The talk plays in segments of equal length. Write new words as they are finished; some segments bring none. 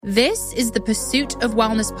This is the Pursuit of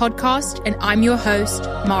Wellness podcast, and I'm your host,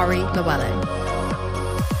 Mari Llewellyn.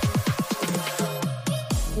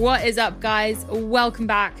 What is up, guys? Welcome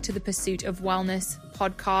back to the Pursuit of Wellness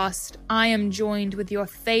podcast. I am joined with your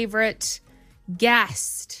favorite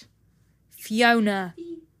guest, Fiona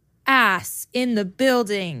Ass in the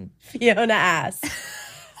building. Fiona Ass.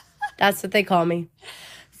 That's what they call me.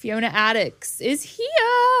 Fiona Addicts is here.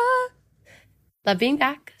 Love being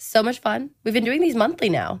back. So much fun. We've been doing these monthly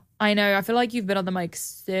now. I know. I feel like you've been on the mic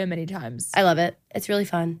so many times. I love it. It's really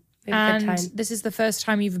fun. We have a good time. This is the first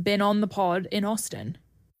time you've been on the pod in Austin.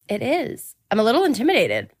 It is. I'm a little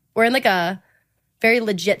intimidated. We're in like a very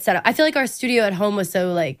legit setup. I feel like our studio at home was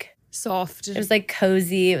so like soft. It was like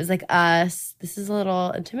cozy. It was like us. This is a little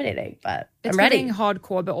intimidating, but I'm ready. It's getting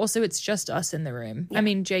hardcore, but also it's just us in the room. Yeah. I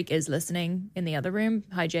mean, Jake is listening in the other room.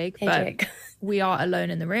 Hi, Jake. Hey, but Jake. We are alone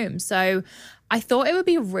in the room. So I thought it would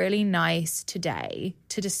be really nice today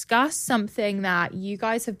to discuss something that you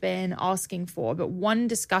guys have been asking for, but one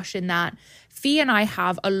discussion that Fee and I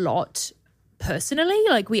have a lot personally.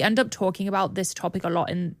 Like, we end up talking about this topic a lot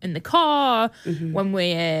in the car, when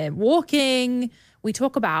we're walking. We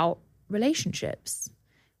talk about relationships.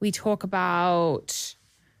 We talk about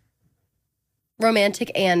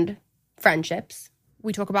romantic and friendships.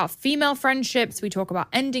 We talk about female friendships. We talk about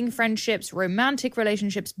ending friendships, romantic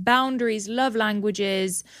relationships, boundaries, love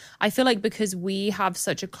languages. I feel like because we have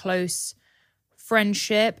such a close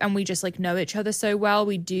friendship and we just like know each other so well,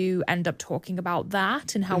 we do end up talking about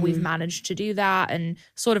that and how we've managed to do that and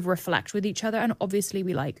sort of reflect with each other. And obviously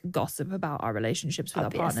we like gossip about our relationships with our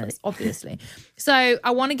partners, obviously. So I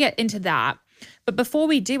want to get into that. But before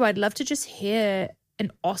we do, I'd love to just hear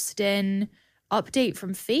an Austin update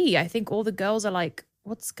from Fee. I think all the girls are like,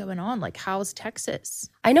 what's going on? Like, how's Texas?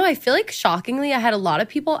 I know. I feel like shockingly, I had a lot of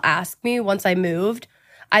people ask me once I moved,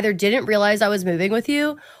 either didn't realize I was moving with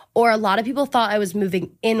you, or a lot of people thought I was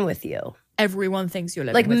moving in with you. Everyone thinks you're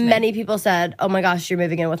living with me. Like, many people said, oh my gosh, you're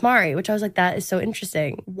moving in with Mari, which I was like, that is so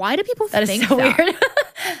interesting. Why do people think that? That is so weird.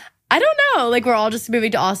 I don't know. Like, we're all just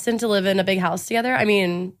moving to Austin to live in a big house together. I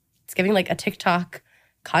mean, it's giving like a TikTok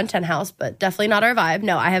content house, but definitely not our vibe.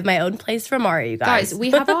 No, I have my own place for Mari, you guys.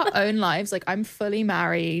 We have our own lives. Like, I'm fully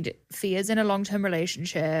married. Fia's in a long-term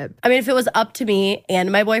relationship. I mean, if it was up to me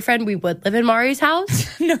and my boyfriend, we would live in Mari's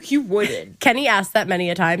house. No, you wouldn't. Kenny asked that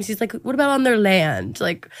many a times. He's like, what about on their land?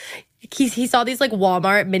 Like, he saw these like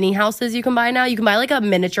Walmart mini houses you can buy now. You can buy like a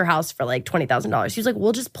miniature house for like $20,000. He's like,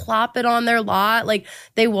 we'll just plop it on their lot. Like,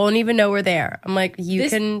 they won't even know we're there. I'm like, you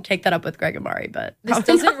can take that up with Greg and Mari, but this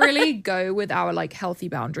doesn't really go with our like healthy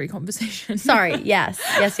boundary conversation. Sorry. Yes.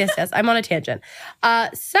 I'm on a tangent.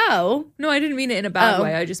 No, I didn't mean it in a bad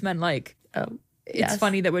way. I just meant like, it's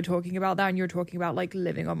funny that we're talking about that and you're talking about like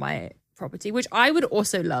living on my property, which I would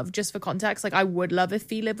also love. Just for context, like, I would love if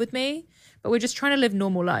Fee lived with me, but we're just trying to live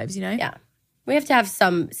normal lives, you know? Yeah. We have to have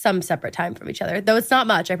some separate time from each other, though it's not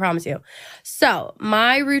much, I promise you. So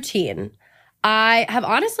my routine, I have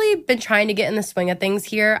honestly been trying to get in the swing of things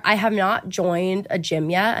here. I have not joined a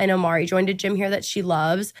gym yet. I know Mari joined a gym here that she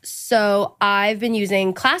loves. So I've been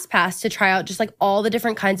using ClassPass to try out just like all the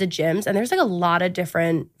different kinds of gyms. And there's like a lot of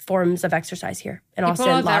different forms of exercise here in Austin.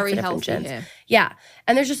 People are lots very of different healthy gyms. here. Yeah.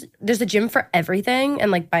 And there's a gym for everything. And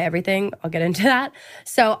like by everything, I'll get into that.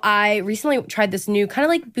 So I recently tried this new kind of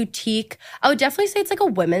like boutique. I would definitely say it's like a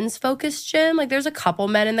women's focused gym. Like, there's a couple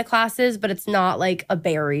men in the classes, but it's not like a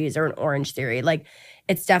Barry's or an Orange Theory. Like,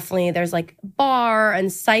 it's definitely, there's like bar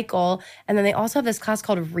and cycle. And then they also have this class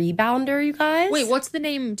called Rebounder, you guys. Wait, what's the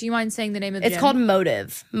name? Do you mind saying the name of the gym? It's called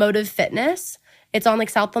Motive Fitness. It's on like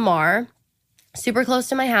South Lamar, super close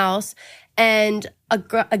to my house. And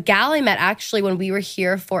a gal I met actually when we were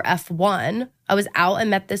here for F1, I was out and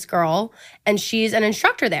met this girl, and she's an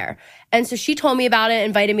instructor there. And so she told me about it,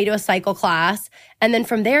 invited me to a cycle class. And then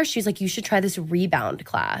from there, she's like, you should try this rebound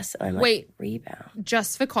class. And I'm like, wait, rebound?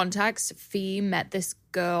 Just for context, Fee met this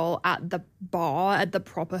girl at the bar at the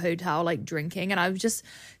proper hotel, like drinking. And I was just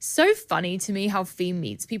so funny to me how Fee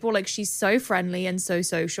meets people. Like, she's so friendly and so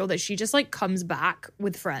social that she just like comes back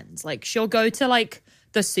with friends. Like, she'll go to like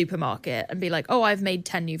the supermarket and be like, oh, I've made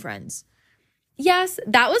 10 new friends. Yes,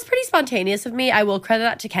 that was pretty spontaneous of me. I will credit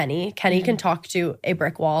that to Kenny. Kenny can talk to a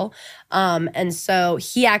brick wall. And so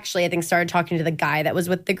he actually, I think, started talking to the guy that was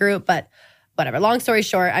with the group, but whatever. Long story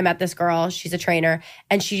short, I met this girl. She's a trainer,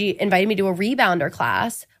 and she invited me to a rebounder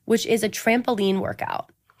class, which is a trampoline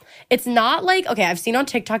workout. It's not like, okay, I've seen on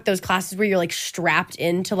TikTok those classes where you're like strapped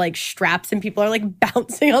into like straps and people are like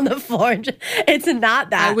bouncing on the floor. It's not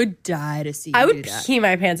that. I would die to see I you would do that. pee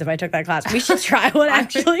my pants if I took that class. We should try one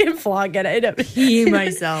actually and vlog it. Pee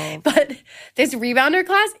myself. But this rebounder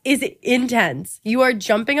class is intense. You are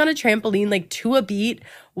jumping on a trampoline like to a beat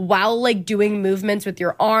while like doing movements with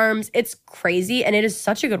your arms. It's crazy and it is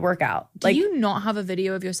such a good workout. Do you not have a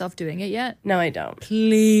video of yourself doing it yet? No, I don't.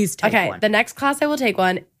 Please take Okay, one. the next class I will take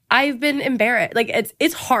one. I've been embarrassed. Like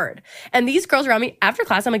it's hard. And these girls around me after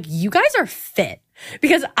class, I'm like, you guys are fit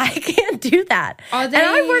because I can't do that. And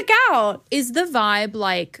I work out. Is the vibe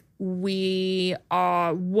like we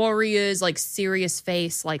are warriors, like serious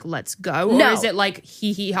face, like let's go? Or No. is it like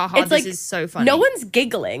hee hee ha ha, It's this like is so funny? no one's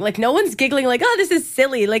giggling. Like no one's giggling like, oh, this is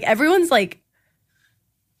silly. Like everyone's like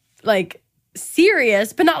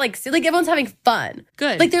serious, but not like everyone's having fun.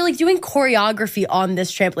 Good. Like they're like doing choreography on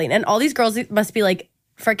this trampoline. And all these girls must be like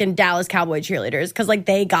freaking Dallas Cowboy cheerleaders because like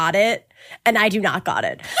they got it and I do not got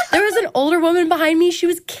it. There was an older woman behind me. She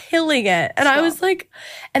was killing it. And I was like,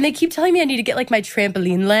 and they keep telling me I need to get like my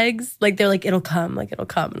trampoline legs. Like they're like, it'll come.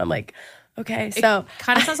 And I'm like, okay. So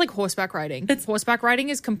kind of sounds like horseback riding. Horseback riding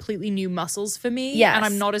is completely new muscles for me. Yes. And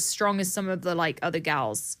I'm not as strong as some of the like other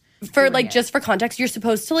gals. for like just for context, you're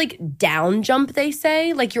supposed to like down jump, they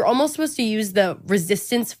say. Like you're almost supposed to use the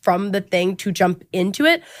resistance from the thing to jump into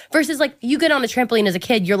it versus like you get on a trampoline as a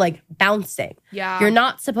kid, you're like bouncing. Yeah. You're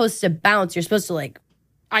not supposed to bounce. You're supposed to like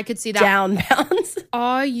I could see that. down bounce.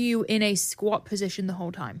 Are you in a squat position the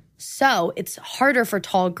whole time? So it's harder for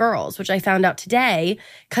tall girls, which I found out today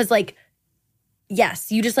because like,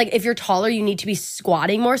 yes, you just like, if you're taller, you need to be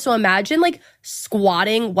squatting more. So imagine like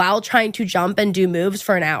squatting while trying to jump and do moves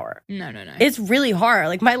for an hour. No. It's really hard.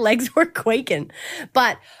 Like my legs were quaking.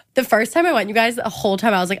 But the first time I went, you guys, the whole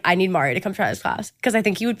time I was like, I need Mari to come try this class because I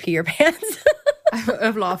think you would pee your pants.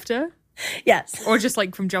 Of laughter? Yes. Or just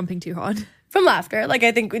like from jumping too hard? From laughter. Like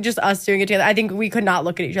I think just us doing it together, I think we could not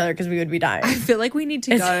look at each other because we would be dying. I feel like we need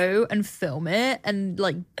to go and film it and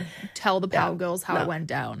like tell the Power Girls how it went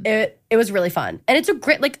down. It was really fun. And it's a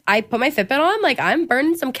great, like I put my Fitbit on, like I'm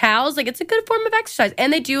burning some cows. Like it's a good form of exercise.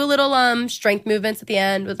 And they do a little strength movements at the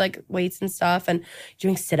end with like weights and stuff and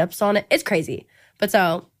doing sit-ups on it. It's crazy. But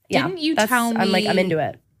so yeah. Didn't you tell me? I'm into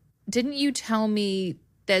it. Didn't you tell me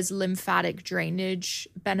there's lymphatic drainage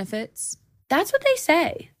benefits? That's what they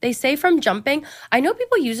say. They say from jumping. I know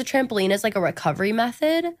people use a trampoline as like a recovery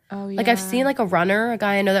method. Oh, yeah. Like I've seen like a runner, a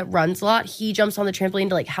guy I know that runs a lot. He jumps on the trampoline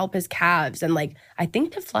to like help his calves and like I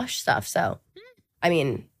think to flush stuff. So, I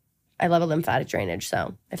mean, I love a lymphatic drainage.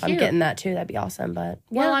 So if I'm Cute. getting that too, that'd be awesome. But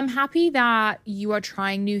Well, yeah. I'm happy that you are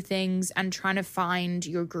trying new things and trying to find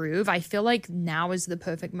your groove. I feel like now is the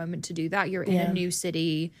perfect moment to do that. You're in a new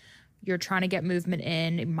city. You're trying to get movement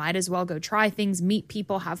in. You might as well go try things, meet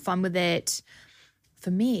people, have fun with it. For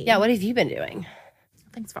me. Yeah, what have you been doing?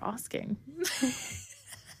 Thanks for asking.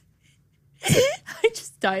 I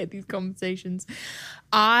just die at these conversations.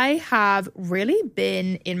 I have really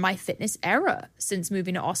been in my fitness era since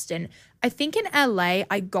moving to Austin. I think in LA,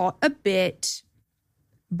 I got a bit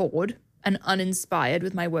bored and uninspired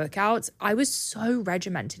with my workouts. I was so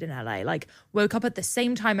regimented in LA. Like woke up at the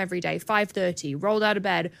same time every day, 5:30, rolled out of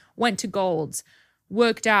bed, went to Gold's,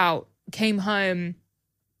 worked out, came home,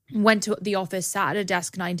 went to the office, sat at a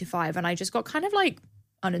desk 9 to 5, and I just got kind of like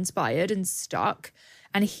uninspired and stuck.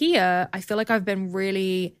 And here, I feel like I've been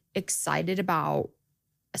really excited about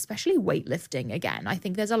especially weightlifting again. I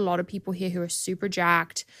think there's a lot of people here who are super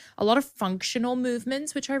jacked, a lot of functional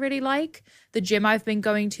movements, which I really like. The gym I've been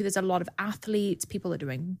going to, there's a lot of athletes. People are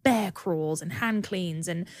doing bear crawls and hand cleans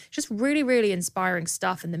and just really, really inspiring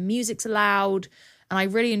stuff. And the music's loud and I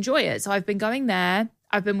really enjoy it. So I've been going there.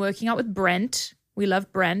 I've been working out with Brent. We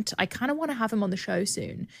love Brent. I kind of want to have him on the show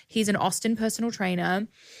soon. He's an Austin personal trainer.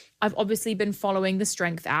 I've obviously been following the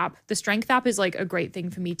Strength app. The Strength app is like a great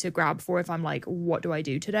thing for me to grab for if I'm like, what do I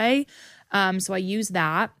do today? So I use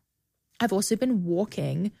that. I've also been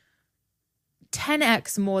walking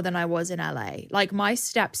 10x more than I was in LA. Like my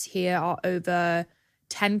steps here are over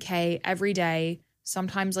 10K every day,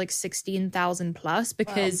 sometimes like 16,000 plus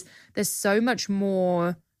because there's so much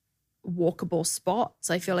more walkable spots.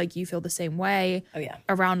 I feel like you feel the same way. Oh yeah.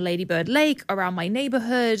 Around Lady Bird Lake, around my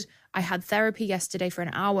neighborhood. I had therapy yesterday for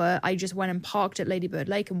an hour. I just went and parked at Lady Bird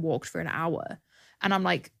Lake and walked for an hour. And I'm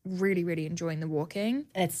like really, really enjoying the walking.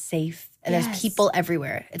 And it's safe. And there's people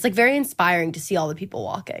everywhere. It's like very inspiring to see all the people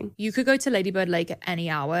walking. You could go to Lady Bird Lake at any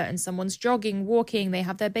hour and someone's jogging, walking, they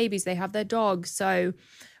have their babies, they have their dogs. So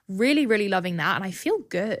really, really loving that. And I feel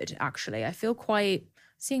good, actually. I feel quite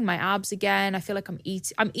seeing my abs again. I feel like I'm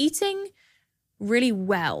eating really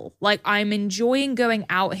well. Like I'm enjoying going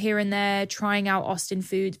out here and there, trying out Austin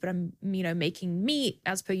foods, but I'm, making meat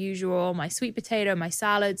as per usual, my sweet potato, my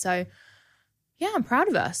salad. So yeah, I'm proud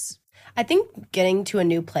of us. I think getting to a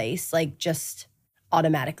new place, like just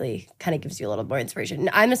automatically kind of gives you a little more inspiration.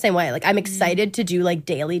 I'm the same way. Like I'm excited to do like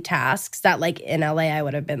daily tasks that like in LA I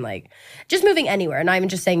would have been like just moving anywhere, not even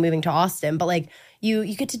just saying moving to Austin, but like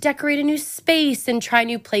you get to decorate a new space and try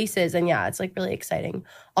new places. And yeah, it's like really exciting.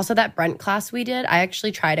 Also that Brent class we did, I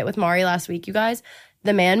actually tried it with Mari last week, you guys.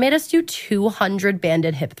 The man made us do 200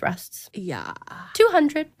 banded hip thrusts. Yeah.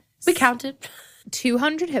 200. We counted.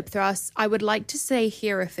 200 hip thrusts. I would like to say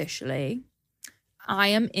here officially, I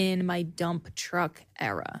am in my dump truck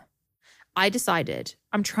era. I decided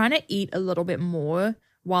I'm trying to eat a little bit more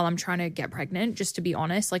while I'm trying to get pregnant, just to be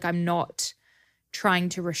honest. Like I'm not trying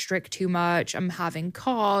to restrict too much. I'm having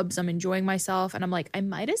carbs. I'm enjoying myself. And I'm like, I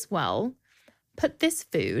might as well put this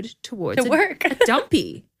food towards work. a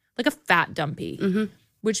dumpy, like a fat dumpy,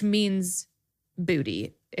 which means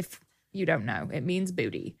booty. If you don't know, it means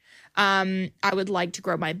booty. I would like to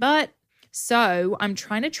grow my butt. So I'm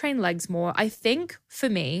trying to train legs more. I think for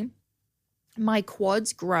me, my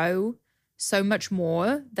quads grow so much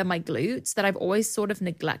more than my glutes that I've always sort of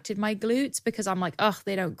neglected my glutes because I'm like,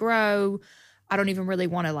 they don't grow. I don't even really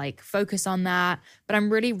want to like focus on that. But I'm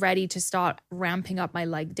really ready to start ramping up my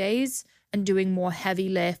leg days and doing more heavy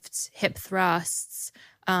lifts, hip thrusts,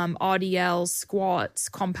 RDLs, squats,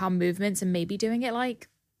 compound movements, and maybe doing it like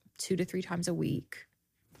 2 to 3 times a week.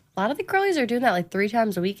 A lot of the girlies are doing that like 3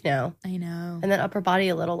 times a week now. I know. And then upper body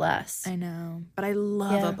a little less. I know. But I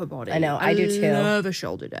love upper body. I know. I do too. I love a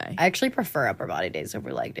shoulder day. I actually prefer upper body days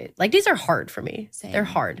over leg days. Leg days are hard for me. Same. They're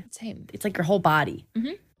hard. Same. It's like your whole body.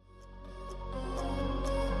 Mm-hmm.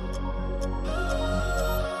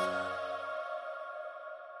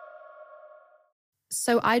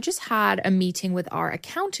 So I just had a meeting with our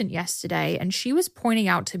accountant yesterday, and she was pointing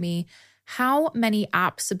out to me how many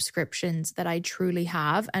app subscriptions that I truly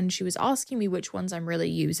have. And she was asking me which ones I'm really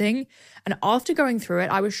using. And after going through it,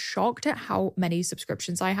 I was shocked at how many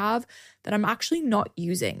subscriptions I have that I'm actually not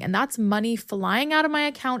using. And that's money flying out of my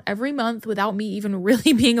account every month without me even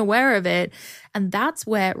really being aware of it. And that's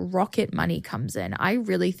where Rocket Money comes in. I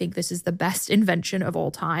really think this is the best invention of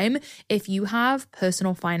all time. If you have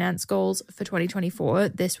personal finance goals for 2024,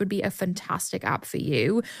 this would be a fantastic app for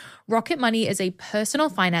you. Rocket Money is a personal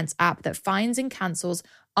finance app that finds and cancels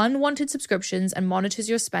unwanted subscriptions and monitors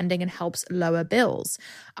your spending and helps lower bills.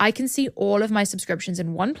 I can see all of my subscriptions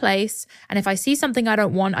in one place, and if I see something I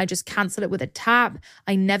don't want, I just cancel it with a tap.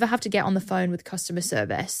 I never have to get on the phone with customer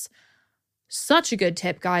service. Such a good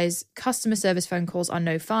tip, guys. Customer service phone calls are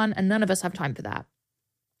no fun, and none of us have time for that.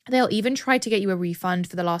 They'll even try to get you a refund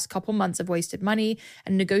for the last couple months of wasted money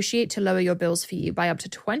and negotiate to lower your bills for you by up to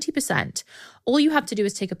 20%. All you have to do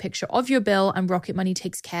is take a picture of your bill, and Rocket Money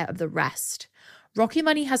takes care of the rest. Rocket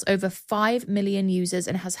Money has over 5 million users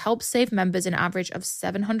and has helped save members an average of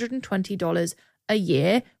 $720 a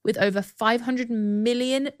year with over $500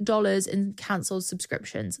 million in canceled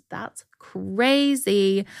subscriptions. That's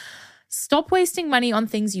crazy. Stop wasting money on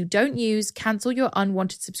things you don't use. Cancel your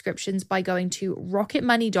unwanted subscriptions by going to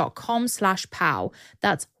rocketmoney.com/pow.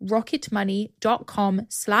 That's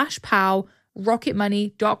rocketmoney.com/pow.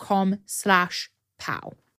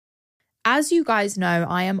 rocketmoney.com/pow. As you guys know,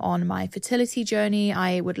 I am on my fertility journey.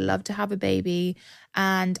 I would love to have a baby,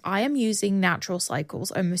 and I am using Natural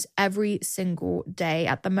Cycles almost every single day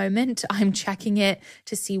at the moment. I'm checking it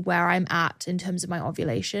to see where I'm at in terms of my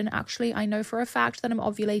ovulation. Actually, I know for a fact that I'm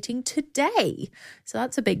ovulating today, so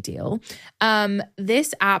that's a big deal.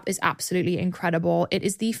 This app is absolutely incredible. It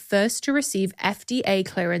is the first to receive FDA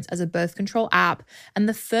clearance as a birth control app and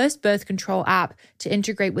the first birth control app to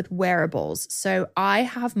integrate with wearables. So I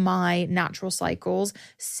have my Natural Cycles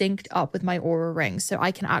synced up with my Oura Ring, so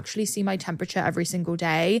I can actually see my temperature every single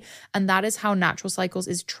day, and that is how Natural Cycles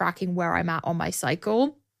is tracking where I'm at on my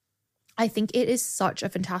cycle. I think it is such a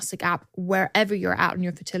fantastic app wherever you're at on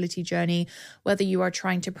your fertility journey, whether you are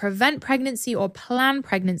trying to prevent pregnancy or plan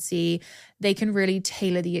pregnancy. They can really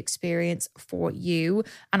tailor the experience for you.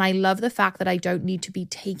 And I love the fact that I don't need to be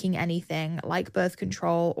taking anything like birth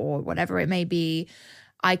control or whatever it may be.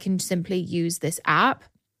 I can simply use this app.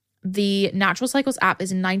 The Natural Cycles app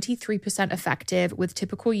is 93% effective with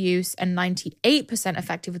typical use and 98%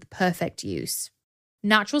 effective with perfect use.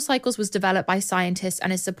 Natural Cycles was developed by scientists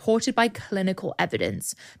and is supported by clinical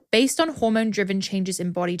evidence. Based on hormone-driven changes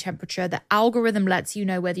in body temperature, the algorithm lets you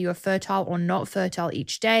know whether you're fertile or not fertile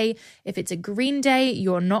each day. If it's a green day,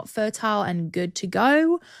 you're not fertile and good to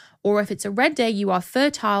go. or if it's a red day, you are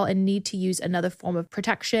fertile and need to use another form of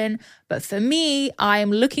protection. But for me, I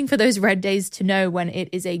am looking for those red days to know when it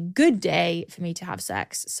is a good day for me to have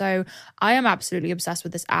sex. So I am absolutely obsessed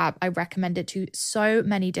with this app. I recommend it to so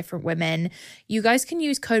many different women. You guys can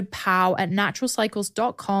use code POW at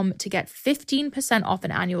naturalcycles.com to get 15% off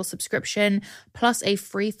an annual subscription plus a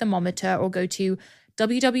free thermometer, or go to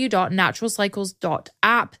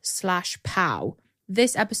www.naturalcycles.app/POW.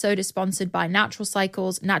 This episode is sponsored by Natural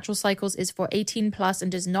Cycles. Natural Cycles is for 18 plus and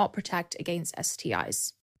does not protect against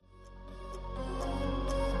STIs.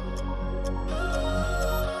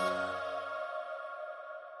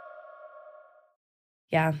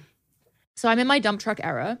 Yeah. So I'm in my dump truck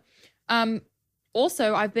era.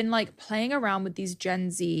 Also, I've been like playing around with these Gen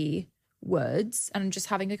Z words and I'm just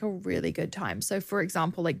having like a really good time. So for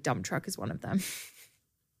example, like dump truck is one of them.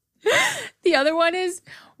 The other one is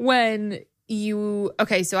when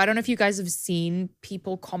okay, so I don't know if you guys have seen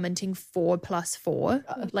people commenting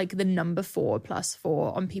 4+4, like the number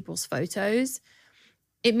 4+4 on people's photos.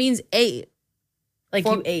 It means 8. Like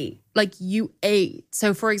you ate. Like you ate.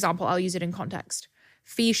 So for example, I'll use it in context.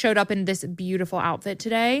 Fee showed up in this beautiful outfit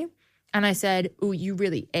today and I said, "Oh, you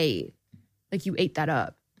really ate. Like you ate that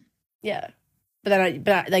up." Yeah. But then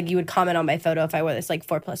like you would comment on my photo if I wore this like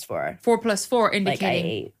 4+4. 4+4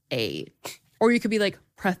 indicating like I ate. Or you could be like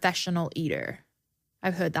professional eater.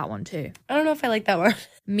 I've heard that one too. I don't know if I like that one.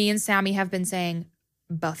 Me and Sammy have been saying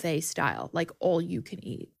buffet style, like all you can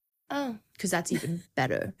eat. Oh. Because that's even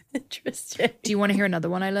better. Interesting. Do you want to hear another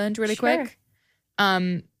one I learned really quick?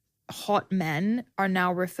 Hot men are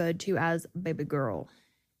now referred to as baby girl.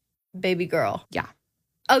 Baby girl. Yeah.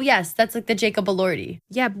 Oh, yes. That's like the Jacob Elordi.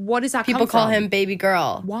 Yeah, but what does that People come call from? him baby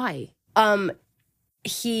girl. Why? I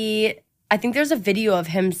think there's a video of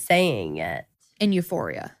him saying it. In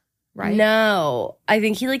Euphoria, right? No. I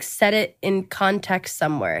think he like said it in context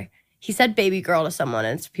somewhere. He said baby girl to someone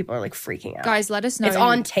and people are like freaking out. Guys, let us know. It's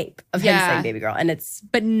on tape of him saying baby girl and it's...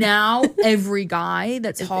 But now every guy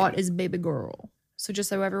that's hot is baby girl. So just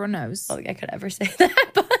so everyone knows. I don't think I could ever say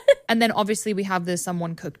that, but... And then obviously we have the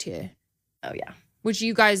someone cooked here. Oh, yeah. Which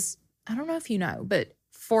you guys, I don't know if you know, but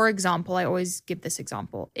for example, I always give this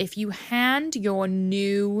example. If you hand your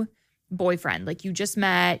new boyfriend, like you just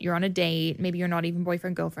met, you're on a date, maybe you're not even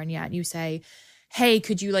boyfriend, girlfriend yet, and you say, "Hey,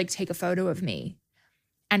 could you like take a photo of me?"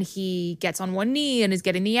 And he gets on one knee and is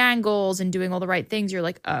getting the angles and doing all the right things. You're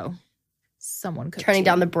like, oh, someone cooked Turning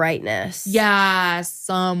here. down the brightness. Yeah,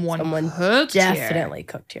 someone cooked definitely here.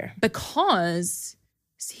 cooked here. Because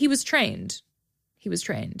he was trained. He was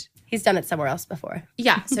trained. He's done it somewhere else before.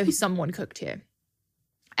 Yeah, so someone cooked here.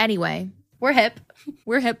 Anyway. We're hip.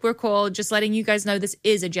 We're hip, we're cool. Just letting you guys know this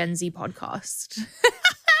is a Gen Z podcast.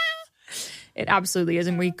 It absolutely is,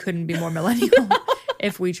 and we couldn't be more millennial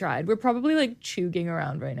if we tried. We're probably like chuging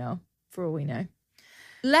around right now, for all we know.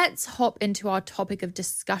 Let's hop into our topic of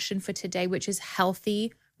discussion for today, which is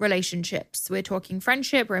healthy relationships. We're talking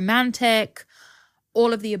friendship, romantic,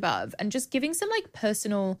 all of the above, and just giving some like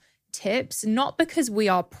personal tips, not because we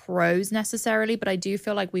are pros necessarily, but I do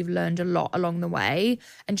feel like we've learned a lot along the way,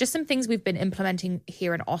 and just some things we've been implementing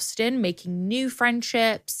here in Austin, making new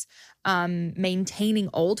friendships, maintaining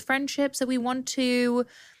old friendships that we want to,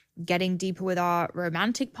 getting deeper with our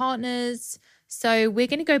romantic partners. So we're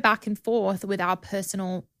going to go back and forth with our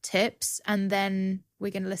personal tips, and then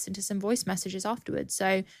we're going to listen to some voice messages afterwards.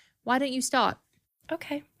 So why don't you start?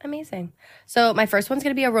 Okay, amazing. So my first one's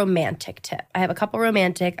going to be a romantic tip. I have a couple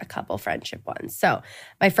romantic, a couple friendship ones. So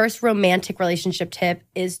my first romantic relationship tip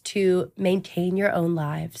is to maintain your own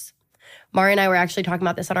lives. Mari and I were actually talking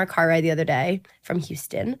about this on our car ride the other day from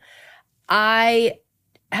Houston. I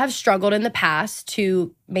have struggled in the past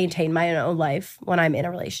to maintain my own life when I'm in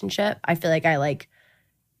a relationship. I feel like I like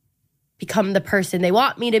become the person they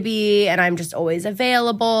want me to be, and I'm just always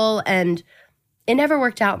available, and it never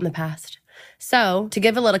worked out in the past. So to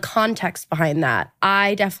give a little context behind that,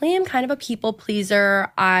 I definitely am kind of a people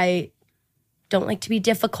pleaser. I don't like to be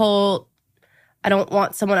difficult. I don't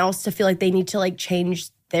want someone else to feel like they need to like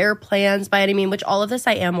change their plans by any means, which all of this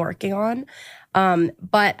I am working on.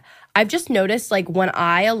 But I've just noticed like when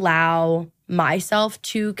I allow myself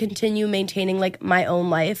to continue maintaining like my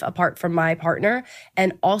own life apart from my partner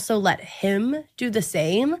and also let him do the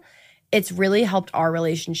same, it's really helped our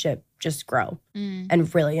relationship just grow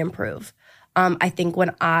and really improve. I think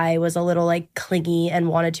when I was a little like clingy and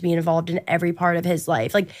wanted to be involved in every part of his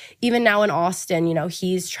life, like even now in Austin, you know,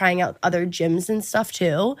 he's trying out other gyms and stuff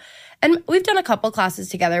too. And we've done a couple classes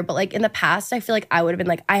together, but like in the past, I feel like I would have been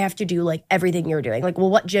like, I have to do like everything you're doing. Like, well,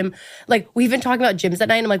 what gym? Like we've been talking about gyms at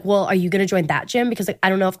night. And I'm like, well, are you going to join that gym? Because like, I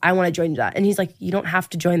don't know if I want to join that. And he's like, you don't have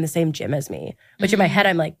to join the same gym as me. But in my head,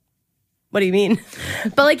 I'm like, what do you mean?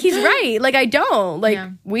 But like, he's right. Like, I don't. Like,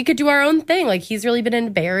 Yeah. we could do our own thing. Like, he's really been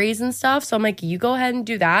into berries and stuff. So I'm like, you go ahead and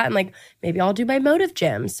do that. And like, maybe I'll do my Motive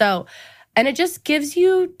gym. So, and it just gives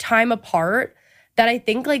you time apart that I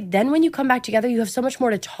think like then when you come back together, you have so much more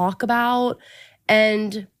to talk about.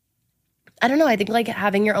 And I don't know, I think like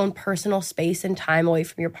having your own personal space and time away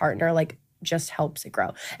from your partner, like just helps it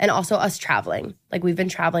grow. And also us traveling. Like we've been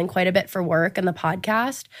traveling quite a bit for work and the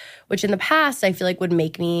podcast, which in the past I feel like would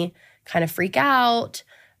make me kind of freak out.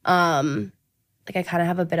 Like I kind of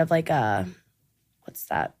have a bit of like a, what's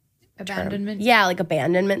that? Abandonment. Yeah, like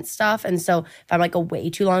abandonment stuff. And so if I'm like away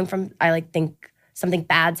too long from, I like think something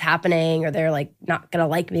bad's happening or they're like not gonna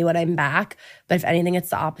like me when I'm back. But if anything, it's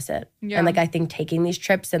the opposite. Yeah. And like I think taking these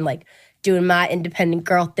trips and like doing my independent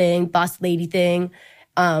girl thing, boss lady thing,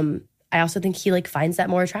 I also think he like finds that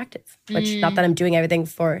more attractive. Which not that I'm doing everything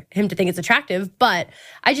for him to think it's attractive, but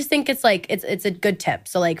I just think it's like it's a good tip.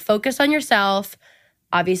 So like focus on yourself.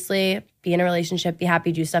 Obviously, be in a relationship, be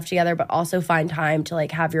happy, do stuff together, but also find time to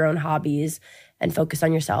like have your own hobbies and focus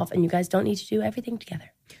on yourself. And you guys don't need to do everything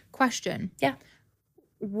together. Question. Yeah.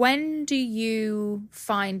 When do you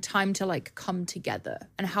find time to like come together?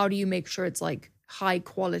 And how do you make sure it's like high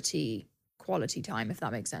quality time, if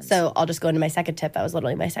that makes sense? So I'll just go into my second tip. That was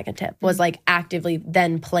literally my second tip, was like actively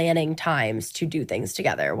then planning times to do things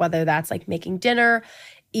together, whether that's like making dinner.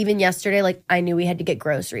 Even yesterday, like I knew we had to get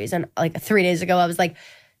groceries. And like 3 days ago, I was like,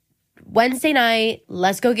 Wednesday night,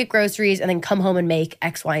 let's go get groceries and then come home and make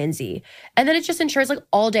X, Y, and Z. And then it just ensures like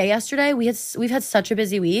all day yesterday, we've had such a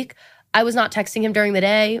busy week. I was not texting him during the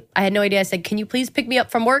day. I had no idea. I said, can you please pick me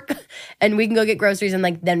up from work and we can go get groceries and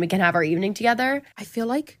like then we can have our evening together. I feel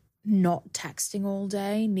like not texting all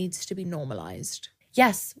day needs to be normalized.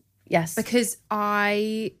 Yes. Because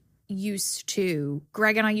Greg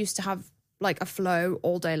and I used to have like a flow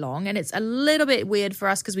all day long, and it's a little bit weird for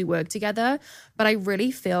us because we work together, but I really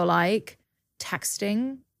feel like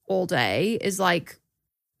texting all day is like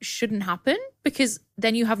shouldn't happen because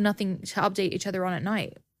then you have nothing to update each other on at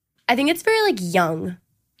night. I think it's very like young.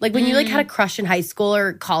 Like when you like had a crush in high school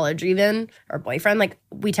or college even, or boyfriend, like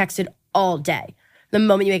we texted all day. The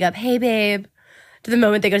moment you wake up, hey babe, to the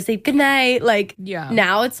moment they go to sleep, good night. Like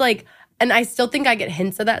now it's like, and I still think I get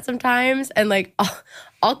hints of that sometimes. And like,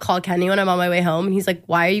 I'll call Kenny when I'm on my way home and he's like,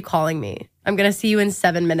 why are you calling me? I'm going to see you in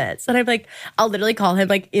 7 minutes. And I'm like, I'll literally call him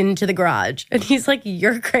like into the garage. And he's like,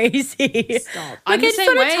 you're crazy. Stop. Like, I just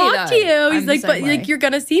want to talk to you. He's like, but like, you're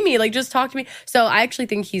going to see me. Like, just talk to me. So I actually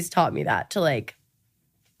think he's taught me that to like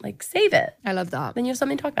save it. I love that. Then you have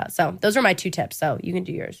something to talk about. So those are my 2 tips. So you can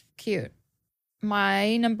do yours. Cute.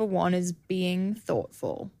 My number 1 is being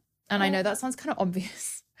thoughtful. And I know that sounds kind of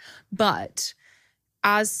obvious, but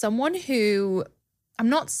as someone who, I'm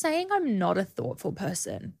not saying I'm not a thoughtful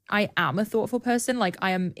person. I am a thoughtful person. Like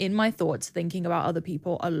I am in my thoughts thinking about other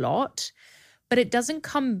people a lot, but it doesn't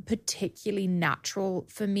come particularly natural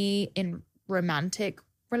for me in romantic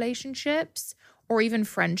relationships or even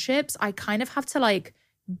friendships. I kind of have to like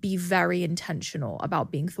be very intentional about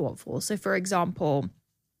being thoughtful. So for example,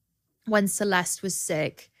 when Celeste was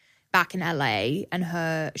sick back in LA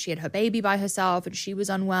and she had her baby by herself and she was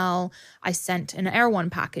unwell, I sent an Erewhon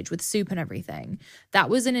package with soup and everything. That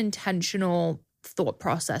was an intentional thought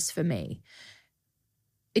process for me.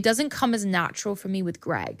 It doesn't come as natural for me with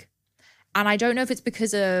Greg. And I don't know if it's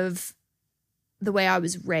because of the way I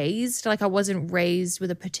was raised. Like I wasn't raised with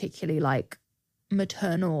a particularly like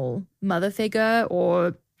maternal mother figure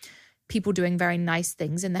or people doing very nice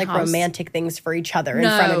things in the like house. Romantic things for each other in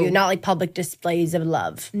front of you, not like public displays of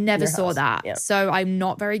love. Never saw house. that. Yeah. So I'm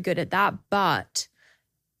not very good at that, but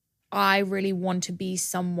I really want to be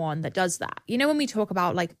someone that does that. You know, when we talk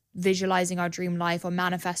about like visualizing our dream life or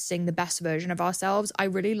manifesting the best version of ourselves, I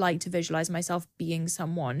really like to visualize myself being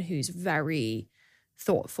someone who's very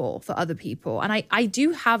thoughtful for other people. And I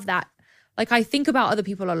do have that. Like I think about other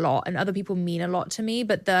people a lot and other people mean a lot to me,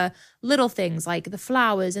 but the little things like the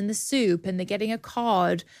flowers and the soup and the getting a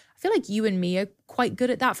card, I feel like you and me are quite good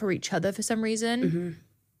at that for each other for some reason. Mm-hmm.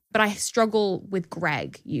 But I struggle with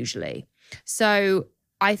Greg usually. So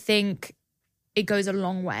I think it goes a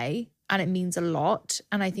long way and it means a lot.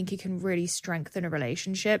 And I think it can really strengthen a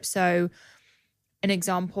relationship. So an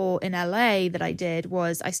example in LA that I did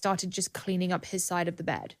was I started just cleaning up his side of the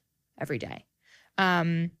bed every day.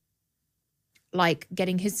 Like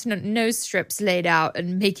getting his nose strips laid out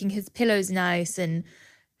and making his pillows nice and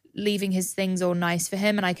leaving his things all nice for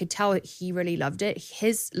him. And I could tell he really loved it.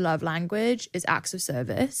 His love language is acts of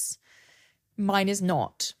service. Mine is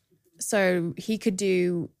not. So he could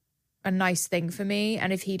do a nice thing for me.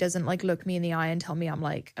 And if he doesn't like look me in the eye and tell me I'm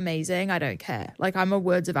like amazing, I don't care. Like I'm a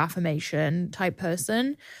words of affirmation type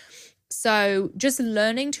person. So just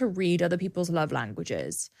learning to read other people's love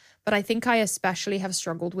languages. But I think I especially have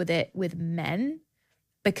struggled with it with men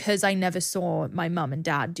because I never saw my mum and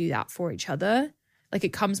dad do that for each other. Like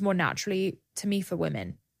it comes more naturally to me for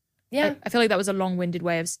women. Yeah. I feel like that was a long-winded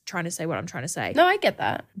way of trying to say what I'm trying to say. No, I get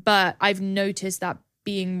that. But I've noticed that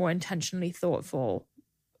being more intentionally thoughtful,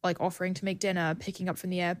 like offering to make dinner, picking up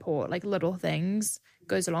from the airport, like little things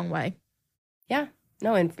goes a long way. Yeah.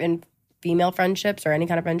 No, in female friendships or any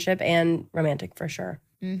kind of friendship and romantic for sure.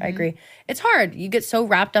 I agree. It's hard. You get so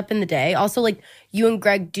wrapped up in the day. Also, like you and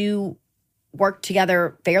Greg do work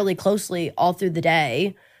together fairly closely all through the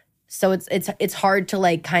day. So it's hard to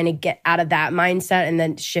like kind of get out of that mindset and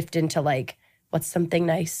then shift into like, what's something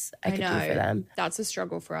nice I could do for them. That's a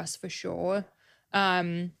struggle for us for sure.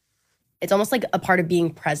 It's almost like a part of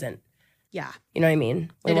being present. Yeah. You know what I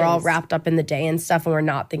mean? When we're all wrapped up in the day and stuff and we're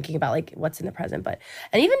not thinking about like what's in the present.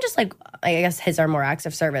 And even just like, I guess his are more acts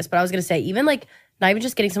of service. But I was going to say, even like not even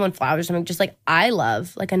just getting someone flowers or something, just like I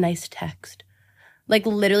love like a nice text. Like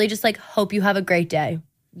literally just like, hope you have a great day.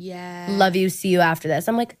 Yeah. Love you. See you after this.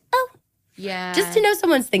 I'm like, oh. Yeah. Just to know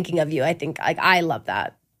someone's thinking of you. I think like I love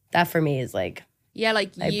that. That for me is like, yeah,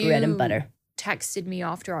 like my you bread and butter. Texted me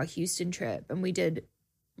after our Houston trip and we did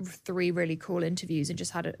 3 really cool interviews and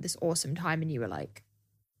just had this awesome time. And you were like,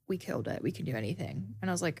 we killed it. We can do anything. And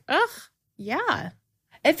I was like, ugh, yeah.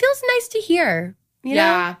 It feels nice to hear. You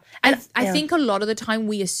know? I think a lot of the time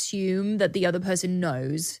we assume that the other person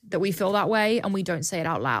knows that we feel that way and we don't say it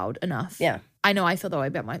out loud enough. Yeah. I know I feel that way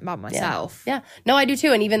about myself. Yeah. No, I do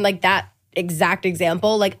too. And even like that exact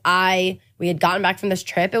example, like we had gotten back from this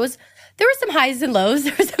trip. There were some highs and lows.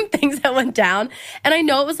 There were some things that went down. And I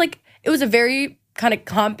know it was a very kind of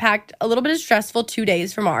compact, a little bit of stressful 2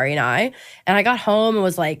 days for Mari and I. And I got home and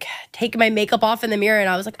was like taking my makeup off in the mirror. And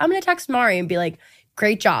I was like, I'm going to text Mari and be like,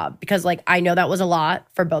 great job. Because like, I know that was a lot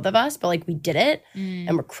for both of us, but like we did it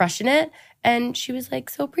and we're crushing it. And she was like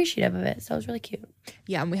so appreciative of it. So it was really cute.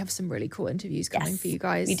 Yeah. And we have some really cool interviews coming for you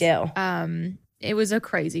guys. We do. It was a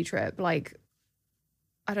crazy trip. Like,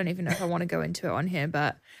 I don't even know if I want to go into it on here,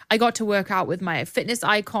 but I got to work out with my fitness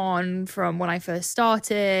icon from when I first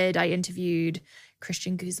started. I interviewed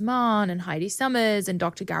Christian Guzman and Heidi Summers and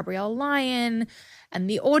Dr. Gabrielle Lyon, and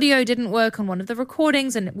the audio didn't work on one of the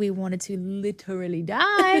recordings and we wanted to literally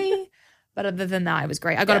die. But other than that, it was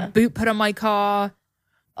great. I got a boot put on my car.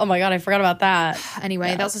 Oh my God, I forgot about that.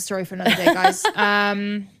 Anyway, that's a story for another day, guys.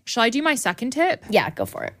 Shall I do my second tip? Yeah, go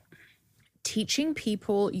for it. Teaching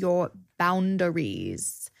people your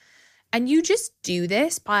boundaries. And you just do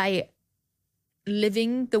this by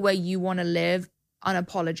living the way you want to live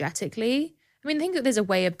unapologetically. I mean, I think that there's a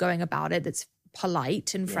way of going about it that's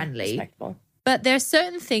polite and friendly. Respectful. But there are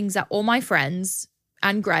certain things that all my friends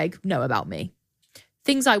and Greg know about me.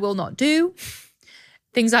 Things I will not do,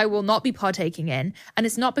 things I will not be partaking in. And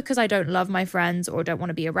it's not because I don't love my friends or don't want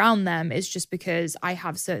to be around them. It's just because I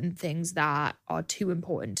have certain things that are too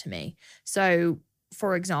important to me. So,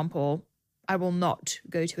 for example, I will not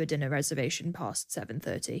go to a dinner reservation past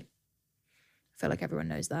 7:30. I feel like everyone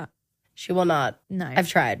knows that. She will not. No. I've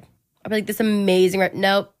tried. I'll be like, this amazing.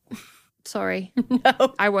 Nope. Sorry.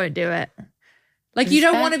 No. I won't do it. Like, you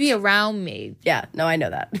don't want to be around me. Yeah. No, I know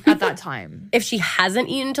that. At that time. If she hasn't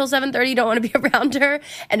eaten until 7:30, you don't want to be around her.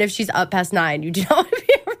 And if she's up past 9, you do not want to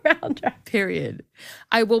be around her. Period.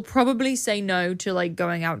 I will probably say no to like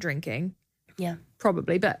going out drinking. Yeah.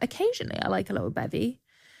 Probably. But occasionally I like a little bevy.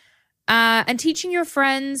 And teaching your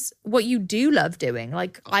friends what you do love doing.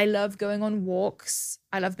 Like, I love going on walks.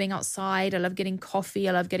 I love being outside. I love getting coffee.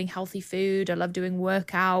 I love getting healthy food. I love doing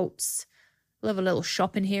workouts. I love a little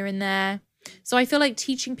shopping here and there. So I feel like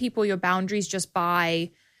teaching people your boundaries just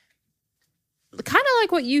by kind of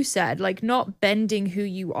like what you said, like not bending who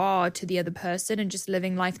you are to the other person and just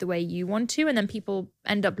living life the way you want to. And then people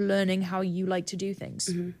end up learning how you like to do things.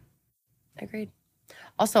 Mm-hmm. Agreed.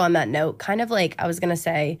 Also on that note, kind of like I was going to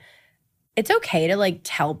say, it's okay to like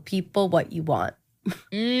tell people what you want.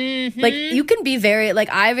 Mm-hmm. Like you can be very, like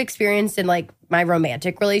I've experienced in like my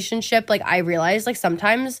romantic relationship, like I realize like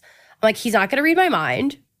sometimes I'm like, he's not going to read my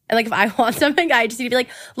mind. And like if I want something, I just need to be like,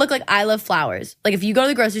 look, like I love flowers. Like if you go to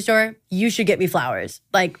the grocery store, you should get me flowers.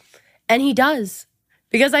 Like, and he does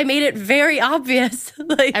because I made it very obvious.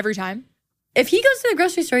 Like Every time. If he goes to the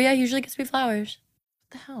grocery store, yeah, he usually gets me flowers.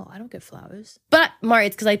 What the hell? I don't get flowers. But Mari,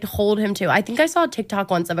 it's because I told him to. I think I saw a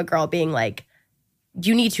TikTok once of a girl being like,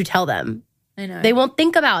 you need to tell them. I know. They won't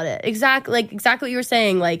think about it. Exactly what you were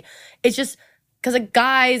saying. Like, it's just because a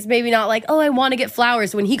guy's maybe not like, oh, I want to get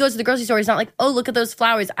flowers. So when he goes to the grocery store, he's not like, oh, look at those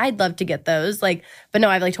flowers. I'd love to get those. Like, but no,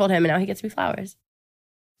 I've like told him and now he gets me flowers.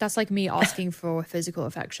 That's like me asking for physical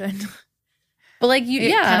affection. But like you,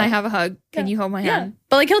 Can I have a hug? Can you hold my hand?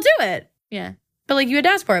 But like he'll do it. Yeah. But like you had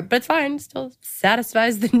to ask for it, but it's fine. Still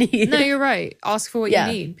satisfies the need. No, you're right. Ask for what you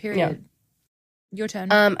need, period. Yeah. Your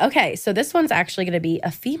turn. Okay, so this one's actually going to be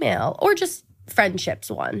a female or just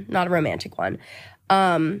friendships one, not a romantic one.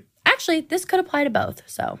 Actually, this could apply to both,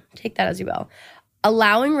 so take that as you will.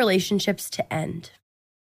 Allowing relationships to end.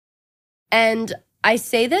 And I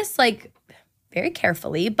say this like very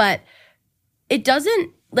carefully, but it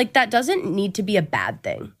doesn't, like that doesn't need to be a bad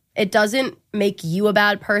thing. It doesn't make you a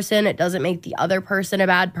bad person. It doesn't make the other person a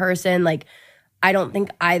bad person. Like, I don't think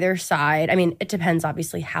either side, I mean, it depends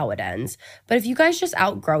obviously how it ends. But if you guys just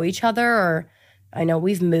outgrow each other, or I know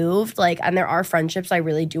we've moved, like, and there are friendships I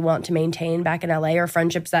really do want to maintain back in LA, or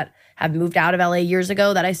friendships that have moved out of LA years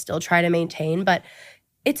ago that I still try to maintain. But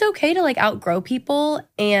it's okay to like outgrow people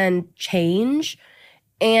and change,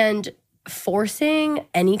 and forcing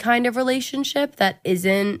any kind of relationship that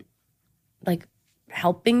isn't like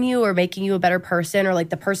helping you or making you a better person, or like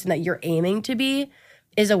the person that you're aiming to be,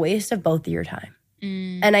 is a waste of both of your time.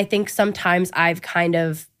 And I think sometimes I've kind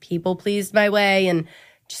of people pleased my way and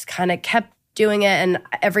just kind of kept doing it. And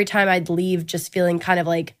every time I'd leave just feeling kind of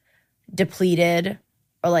like depleted,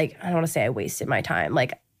 or like, I don't want to say I wasted my time,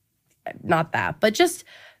 like not that, but just,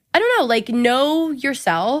 I don't know, like know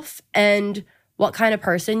yourself and what kind of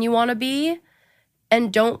person you want to be.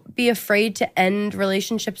 And don't be afraid to end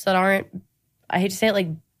relationships that aren't, I hate to say it, like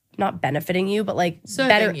not benefiting you, but like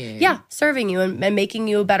serving you. Yeah, serving you and making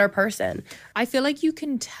you a better person. I feel like you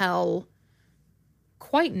can tell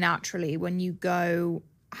quite naturally when you go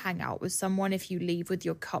hang out with someone if you leave with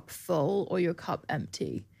your cup full or your cup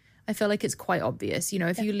empty. I feel like it's quite obvious. You know,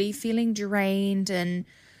 if you leave feeling drained and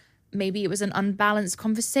maybe it was an unbalanced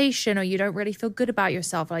conversation, or you don't really feel good about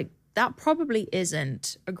yourself, like that probably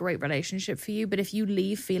isn't a great relationship for you. But if you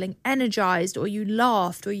leave feeling energized, or you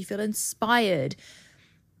laughed, or you feel inspired,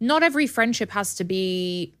 not every friendship has to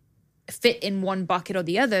be fit in one bucket or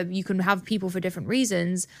the other. You can have people for different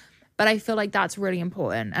reasons, but I feel like that's really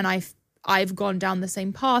important. And I've gone down the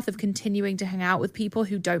same path of continuing to hang out with people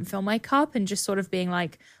who don't fill my cup, and just sort of being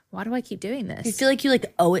like, why do I keep doing this? You feel like you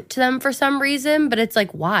like owe it to them for some reason, but it's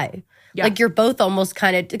like, why? Yeah. Like you're both almost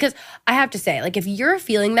kind of, because I have to say, like if you're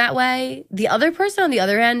feeling that way, the other person on the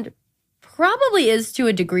other end probably is to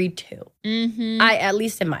a degree too. At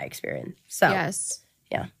least in my experience. So yes.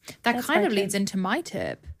 Yeah. That kind of leads into my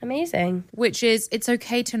tip. Amazing. Which is, it's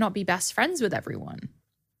okay to not be best friends with everyone.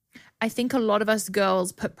 I think a lot of us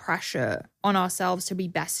girls put pressure on ourselves to be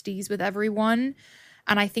besties with everyone.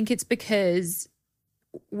 And I think it's because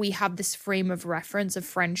we have this frame of reference of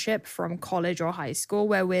friendship from college or high school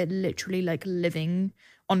where we're literally like living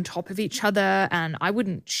on top of each other, and I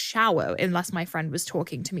wouldn't shower unless my friend was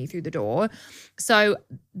talking to me through the door. So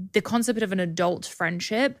the concept of an adult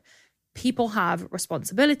friendship, people have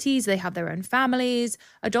responsibilities, they have their own families.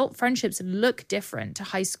 Adult friendships look different to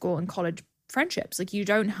high school and college friendships. Like you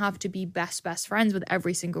don't have to be best friends with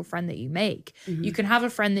every single friend that you make. You can have a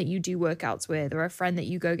friend that you do workouts with, or a friend that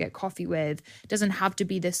you go get coffee with. It doesn't have to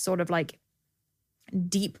be this sort of like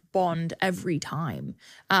deep bond every time.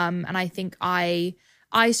 And I think I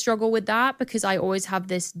struggle with that because I always have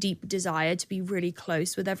this deep desire to be really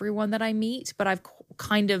close with everyone that I meet, but I've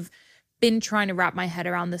kind of been trying to wrap my head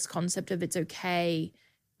around this concept of it's okay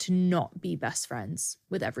to not be best friends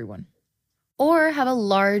with everyone. Or have a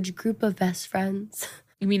large group of best friends.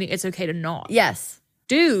 You mean it's okay to not? Yes.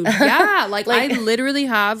 Dude, yeah. Like I literally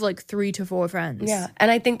have like 3 to 4 friends. Yeah.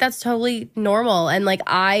 And I think that's totally normal. And like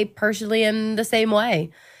I personally am the same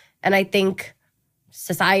way. And I think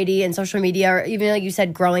society and social media, or even like you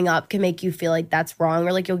said, growing up can make you feel like that's wrong.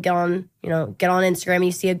 Or like you'll get on Instagram and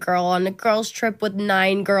you see a girl on a girls trip with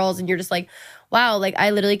 9 girls and you're just like, wow, like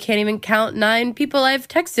I literally can't even count 9 people I've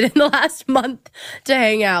texted in the last month to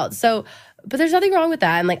hang out. So, but there's nothing wrong with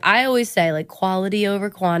that. And like I always say, like quality over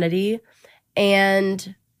quantity.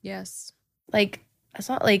 And yes, like it's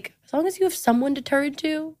not like as long as you have someone to turn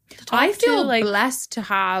to talk I feel to, like blessed to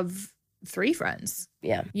have 3 friends.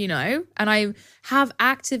 Yeah. You know, and I have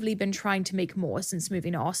actively been trying to make more since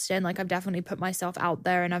moving to Austin. Like I've definitely put myself out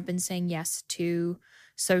there and I've been saying yes to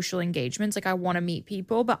social engagements. Like I want to meet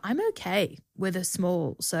people, but I'm okay with a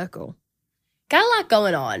small circle. Got a lot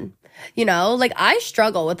going on, you know, like I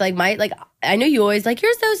struggle with like I know you always like,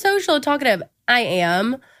 you're so social and talkative. I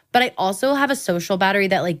am, but I also have a social battery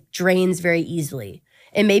that like drains very easily.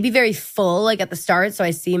 It may be very full like at the start, so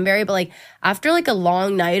I seem but like after like a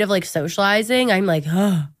long night of like socializing, I'm like,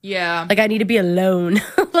 oh. Yeah. Like I need to be alone.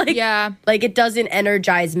 Like, yeah. Like it doesn't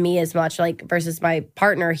energize me as much, like versus my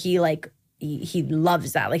partner, he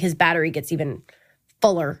loves that. Like his battery gets even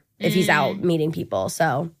fuller if he's out meeting people.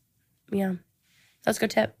 So, yeah. That's a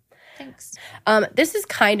good tip. Thanks. This is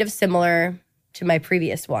kind of similar to my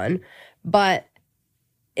previous one, but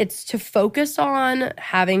it's to focus on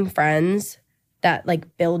having friends that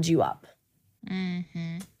like build you up.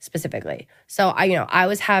 Specifically. So I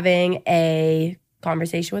was having a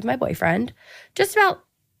conversation with my boyfriend just about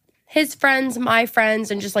his friends, my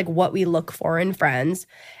friends, and just like what we look for in friends.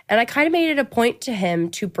 And I kind of made it a point to him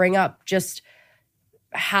to bring up just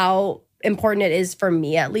how important it is for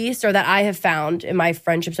me, at least, or that I have found in my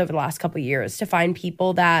friendships over the last couple of years, to find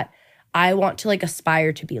people that I want to like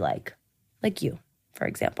aspire to be like you, for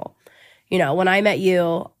example. When I met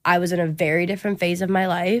you, I was in a very different phase of my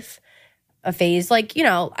life. A phase like,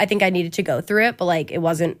 I think I needed to go through it, but like it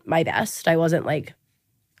wasn't my best. I wasn't like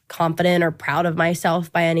confident or proud of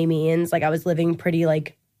myself by any means. Like I was living pretty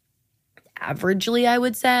like averagely, I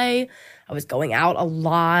would say. I was going out a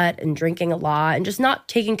lot and drinking a lot and just not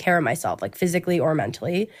taking care of myself, like physically or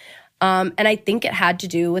mentally. And I think it had to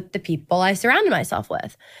do with the people I surrounded myself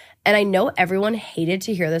with. And I know everyone hated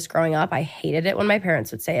to hear this growing up. I hated it when my parents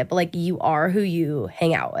would say it, but like you are who you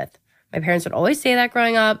hang out with. My parents would always say that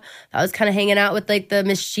growing up. I was kind of hanging out with like the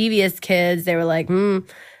mischievous kids. They were like, I'd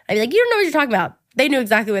be like, you don't know what you're talking about. They knew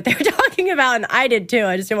exactly what they were talking about, and I did too.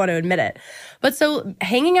 I just didn't want to admit it. But so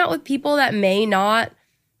hanging out with people that may not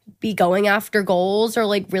be going after goals or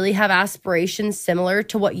like really have aspirations similar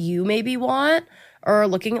to what you maybe want or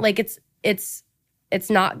looking like it's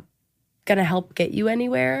not gonna help get you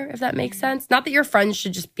anywhere, if that makes sense. Not that your friends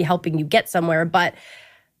should just be helping you get somewhere, but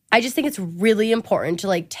I just think it's really important to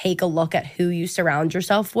like take a look at who you surround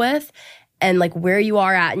yourself with and like where you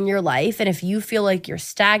are at in your life. And if you feel like you're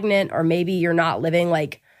stagnant or maybe you're not living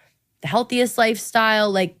like the healthiest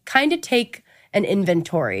lifestyle, like kind of take an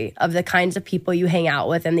inventory of the kinds of people you hang out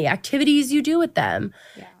with and the activities you do with them.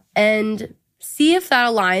 Yeah. And see if that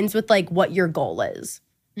aligns with like what your goal is.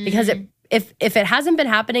 Because if it hasn't been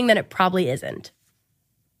happening, then it probably isn't.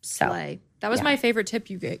 Slay. That was my favorite tip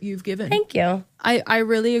you've given. Thank you. I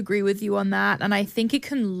really agree with you on that. And I think it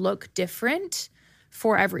can look different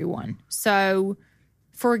for everyone. So,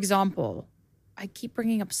 for example, I keep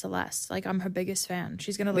bringing up Celeste. Like, I'm her biggest fan.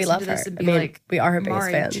 She's going to listen to this and be like, we are her biggest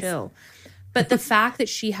fans. Chill. But the fact that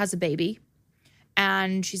she has a baby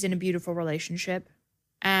and she's in a beautiful relationship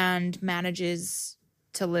and manages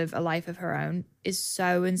to live a life of her own is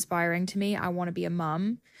so inspiring to me. I want to be a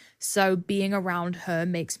mum. So being around her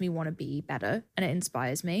makes me want to be better and it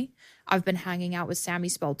inspires me. I've been hanging out with Sammy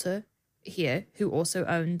Spalter here, who also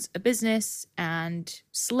owns a business and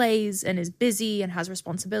slays and is busy and has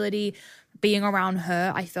responsibility. Being around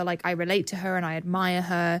her, I feel like I relate to her and I admire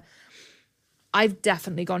her. I've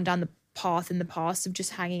definitely gone down the path in the past of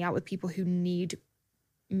just hanging out with people who need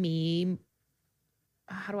me.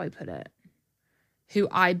 How do I put it? Who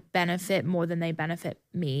I benefit more than they benefit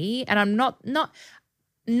me. And I'm not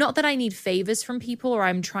that I need favors from people or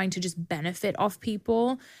I'm trying to just benefit off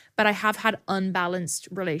people, but I have had unbalanced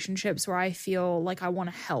relationships where I feel like I want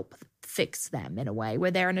to help fix them in a way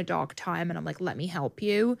where they're in a dark time and I'm like, let me help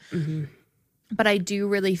you. Mm-hmm. But I do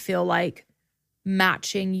really feel like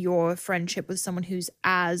matching your friendship with someone who's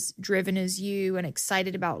as driven as you and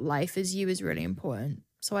excited about life as you is really important.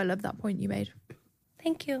 So I love that point you made.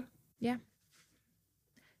 Thank you. Yeah.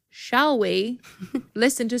 Shall we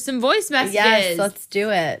listen to some voice messages? Yes, let's do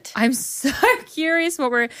it. I'm so curious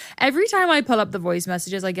every time I pull up the voice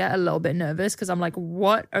messages, I get a little bit nervous because I'm like,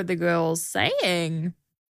 what are the girls saying?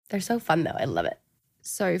 They're so fun though. I love it.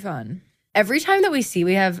 So fun. Every time that we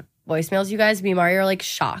have voicemails, you guys, me and Mario are like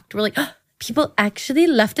shocked. We're like, oh, people actually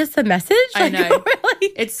left us a message? I know.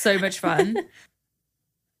 Like, it's so much fun.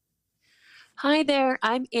 Hi there,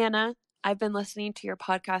 I'm Anna. I've been listening to your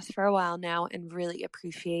podcast for a while now and really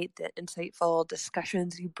appreciate the insightful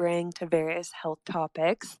discussions you bring to various health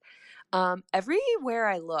topics. Everywhere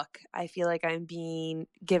I look, I feel like I'm being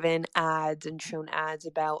given ads and shown ads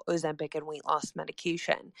about Ozempic and weight loss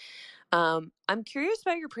medication. I'm curious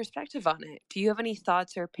about your perspective on it. Do you have any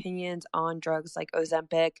thoughts or opinions on drugs like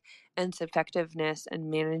Ozempic and its effectiveness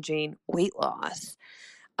in managing weight loss?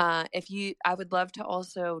 I would love to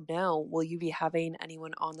also know, will you be having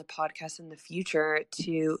anyone on the podcast in the future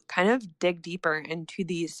to kind of dig deeper into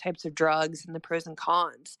these types of drugs and the pros and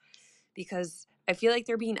cons? Because I feel like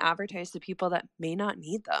they're being advertised to people that may not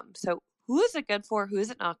need them. So who is it good for? Who is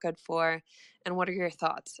it not good for? And what are your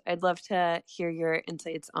thoughts? I'd love to hear your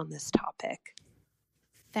insights on this topic.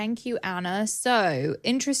 Thank you, Anna. So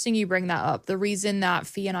interesting you bring that up. The reason that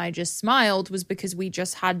Fee and I just smiled was because we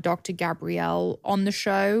just had Dr. Gabrielle on the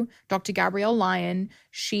show, Dr. Gabrielle Lyon.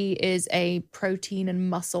 She is a protein and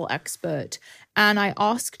muscle expert. And I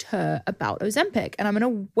asked her about Ozempic. And I'm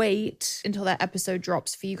going to wait until that episode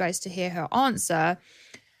drops for you guys to hear her answer.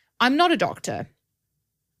 I'm not a doctor,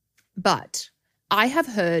 but I have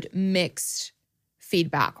heard mixed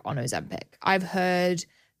feedback on Ozempic. I've heard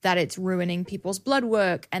that it's ruining people's blood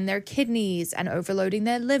work and their kidneys and overloading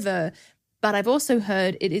their liver. But I've also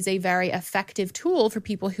heard it is a very effective tool for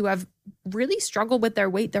people who have really struggled with their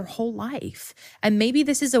weight their whole life. And maybe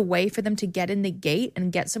this is a way for them to get in the gate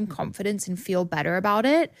and get some confidence and feel better about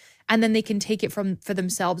it. And then they can take it for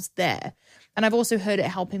themselves there. And I've also heard it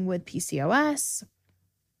helping with PCOS.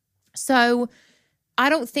 So I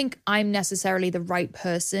don't think I'm necessarily the right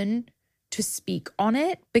person to speak on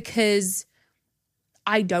it because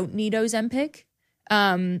I don't need Ozempic.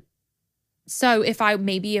 So if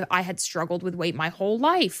I had struggled with weight my whole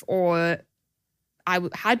life, or I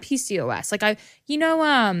had PCOS, like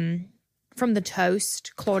from the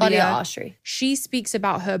Toast, Claudia Oshry. She speaks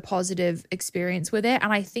about her positive experience with it.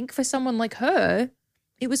 And I think for someone like her,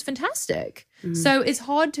 it was fantastic. Mm-hmm. So it's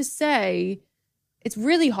hard to say. It's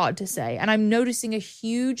really hard to say. And I'm noticing a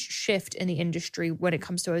huge shift in the industry when it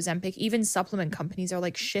comes to Ozempic. Even supplement companies are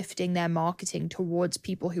like shifting their marketing towards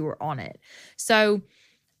people who are on it. So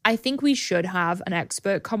I think we should have an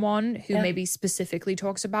expert come on who maybe specifically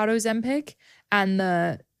talks about Ozempic and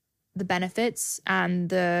the benefits and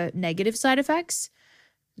the negative side effects.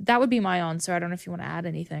 That would be my answer. I don't know if you want to add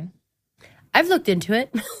anything. I've looked into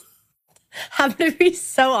it. I'm going to be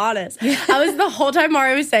so honest. I was the whole time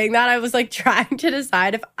Mari was saying that, I was like trying to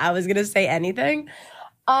decide if I was going to say anything.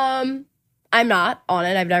 I'm not on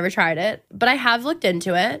it. I've never tried it, but I have looked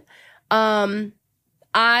into it.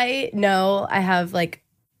 I know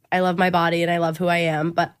I love my body and I love who I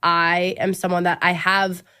am, but I am someone that I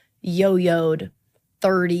have yo-yoed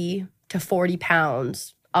 30 to 40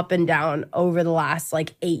 pounds up and down over the last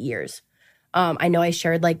 8 years. I know I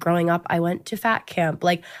shared growing up, I went to fat camp.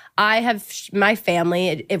 I have my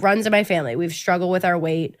family, it runs in my family. We've struggled with our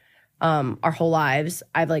weight our whole lives.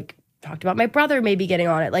 I've talked about my brother maybe getting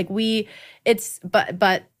on it.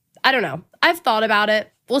 But I don't know. I've thought about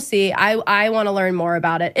it. We'll see. I want to learn more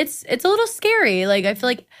about it. It's a little scary. I feel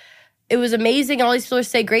like it was amazing. All these people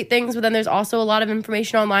say great things, but then there's also a lot of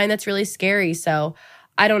information online that's really scary. So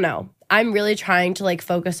I don't know. I'm really trying to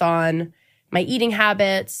focus on my eating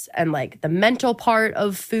habits and the mental part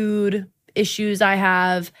of food issues I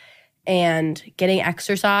have and getting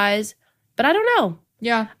exercise. But I don't know.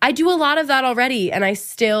 Yeah. I do a lot of that already and I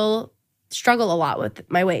still struggle a lot with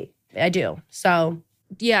my weight. I do. So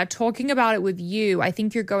yeah, talking about it with you, I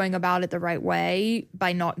think you're going about it the right way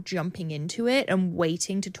by not jumping into it and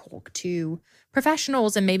waiting to talk to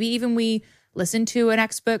professionals. And maybe even we listen to an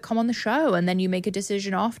expert come on the show and then you make a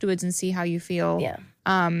decision afterwards and see how you feel. Yeah.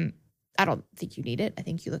 I don't think you need it. I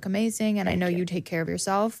think you look amazing and I know you take care of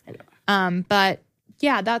yourself. I know. But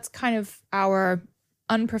yeah, that's kind of our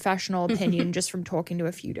unprofessional opinion just from talking to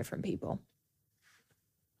a few different people.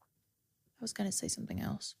 I was going to say something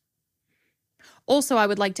else. Also, I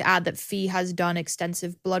would like to add that Fee has done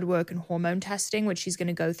extensive blood work and hormone testing, which she's going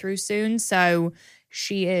to go through soon. So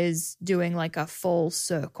she is doing a full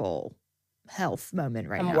circle health moment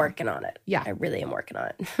right now. I'm working on it. Yeah. I really am working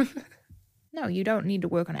on it. No, you don't need to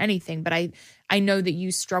work on anything, but I know that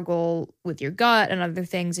you struggle with your gut and other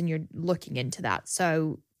things and you're looking into that.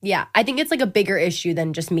 So yeah, I think it's a bigger issue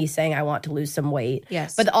than just me saying I want to lose some weight.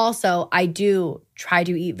 yes. But also I do try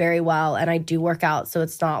to eat very well and I do work out. So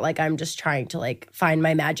it's not like I'm just trying to find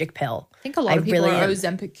my magic pill. I think a lot of people really are am.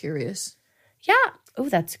 Ozempic curious. Yeah. Oh,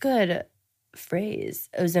 that's a good phrase.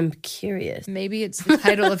 Ozempic curious. Maybe it's the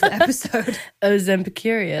title of the episode. Ozempic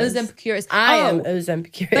curious. Ozempic curious. I am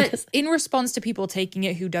Ozempic curious. But in response to people taking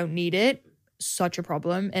it who don't need it, such a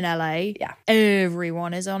problem in LA. Yeah.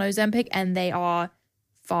 Everyone is on Ozempic and they are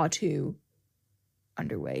far too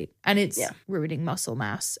underweight. And it's ruining muscle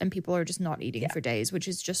mass and people are just not eating for days, which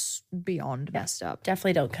is just beyond messed up.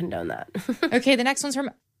 Definitely don't condone that. Okay, the next one's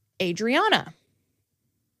from Adriana.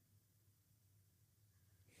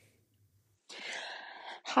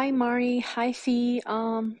 Hi Mari, hi Fee.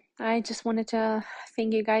 I just wanted to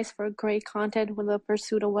thank you guys for great content with the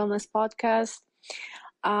Pursuit of Wellness podcast.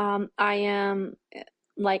 I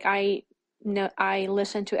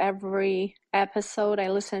listen to every episode. I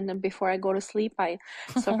listen before I go to sleep. I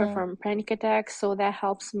suffer from panic attacks, so that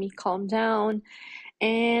helps me calm down.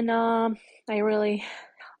 And I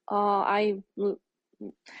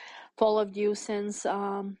followed you since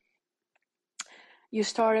you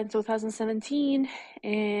started in 2017,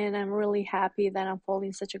 and I'm really happy that I'm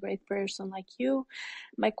following such a great person like you.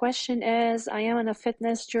 My question is, I am on a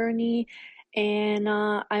fitness journey, and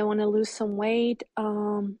I want to lose some weight.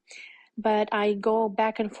 But I go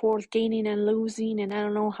back and forth gaining and losing, and I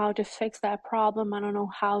don't know how to fix that problem. I don't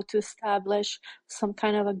know how to establish some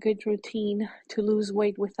kind of a good routine to lose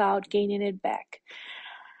weight without gaining it back.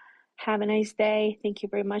 Have a nice day. Thank you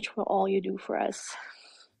very much for all you do for us.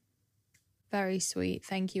 Very sweet.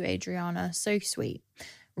 Thank you, Adriana. So sweet.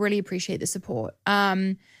 Really appreciate the support.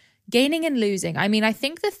 Gaining and losing. I mean, I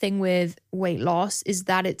think the thing with weight loss is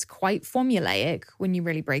that it's quite formulaic when you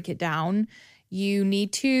really break it down. You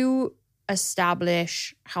need to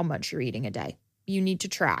establish how much you're eating a day. You need to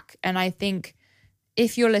track. And I think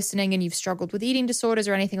if you're listening and you've struggled with eating disorders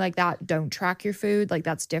or anything like that, don't track your food. Like,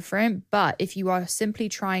 that's different. But if you are simply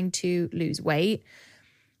trying to lose weight,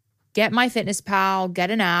 get MyFitnessPal,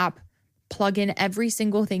 get an app, plug in every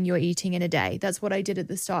single thing you're eating in a day. That's what I did at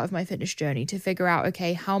the start of my fitness journey to figure out,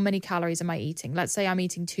 okay, how many calories am I eating? Let's say I'm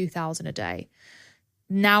eating 2,000 a day.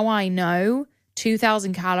 Now I know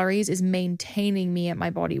 2,000 calories is maintaining me at my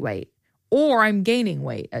body weight, or I'm gaining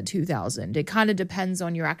weight at 2,000. It kind of depends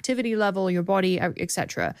on your activity level, your body,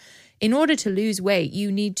 etc. In order to lose weight, you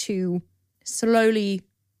need to slowly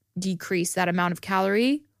decrease that amount of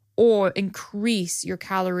calorie or increase your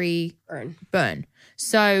calorie burn.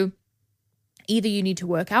 So either you need to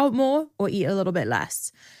work out more or eat a little bit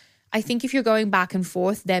less. I think if you're going back and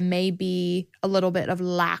forth, there may be a little bit of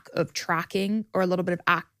lack of tracking or a little bit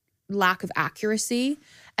of lack of accuracy,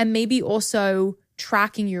 and maybe also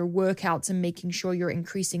tracking your workouts and making sure you're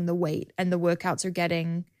increasing the weight and the workouts are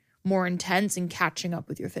getting more intense and catching up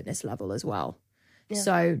with your fitness level as well. Yeah.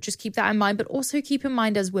 So just keep that in mind, but also keep in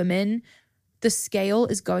mind as women, the scale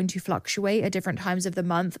is going to fluctuate at different times of the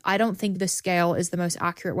month. I don't think the scale is the most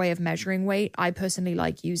accurate way of measuring weight. I personally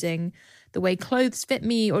like using the way clothes fit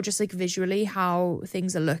me or just like visually how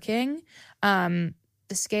things are looking. The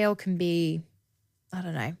scale can be, I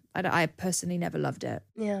don't know. I personally never loved it.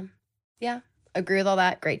 Yeah. Yeah. Agree with all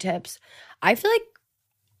that. Great tips. I feel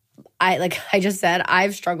like I just said,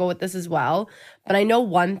 I've struggled with this as well. But I know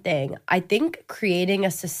one thing. I think creating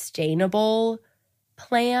a sustainable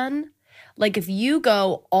plan, like if you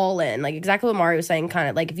go all in, like exactly what Mari was saying, kind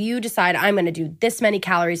of like if you decide I'm going to do this many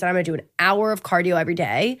calories and I'm going to do an hour of cardio every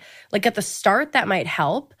day, like at the start that might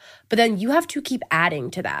help, but then you have to keep adding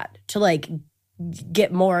to that to like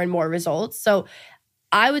get more and more results. So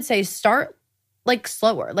I would say start like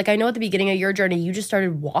slower. Like I know at the beginning of your journey, you just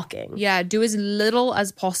started walking. Yeah, do as little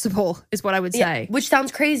as possible is what I would say. Which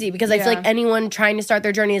sounds crazy because I feel like anyone trying to start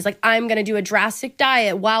their journey is like, I'm going to do a drastic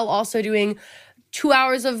diet while also doing 2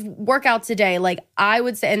 hours of workouts a day. Like I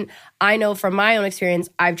would say, and I know from my own experience,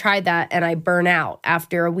 I've tried that and I burn out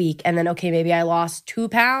after a week. And then, okay, maybe I lost 2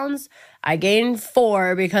 pounds. I gained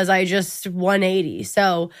 4 because I just 180.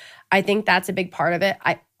 So I think that's a big part of it.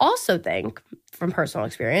 I also think from personal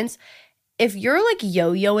experience, if you're like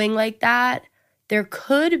yo-yoing like that, there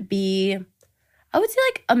could be, I would say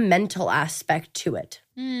like a mental aspect to it.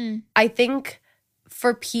 I think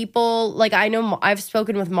for people, like I know I've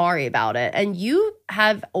spoken with Mari about it, and you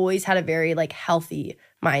have always had a very like healthy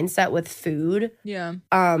mindset with food. Yeah.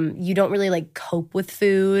 You don't really like cope with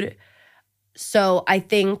food. So I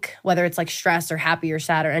think whether it's like stress or happy or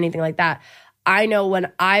sad or anything like that, I know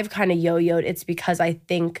when I've kind of yo-yoed, it's because I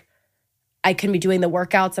think I can be doing the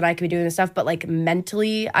workouts and I can be doing the stuff, but like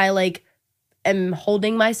mentally I like am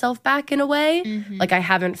holding myself back in a way. Mm-hmm. Like I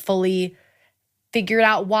haven't fully figured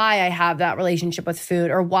out why I have that relationship with food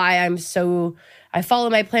or why I follow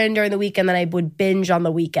my plan during the week and then I would binge on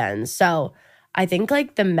the weekends. So I think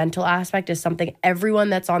like the mental aspect is something everyone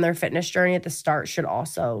that's on their fitness journey at the start should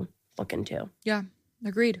also look into. Yeah,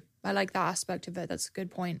 agreed. I like that aspect of it. That's a good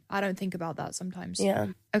point. I don't think about that sometimes. Yeah.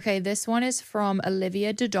 Okay, this one is from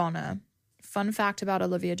Olivia Dodonna. Fun fact about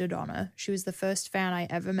Olivia Dodonna. She was the first fan I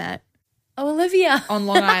ever met. Oh, Olivia. on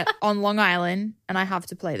Long Island. And I have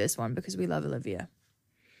to play this one because we love Olivia.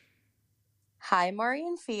 Hi, Mari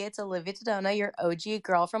and Fee. It's Olivia Dodonna, your OG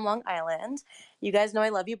girl from Long Island. You guys know I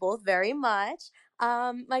love you both very much.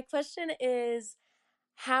 My question is,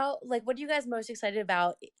 what are you guys most excited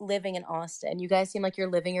about living in Austin? You guys seem like you're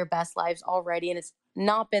living your best lives already, and it's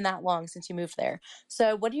not been that long since you moved there.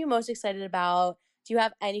 So what are you most excited about? Do you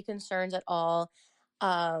have any concerns at all?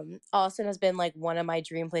 Austin has been like one of my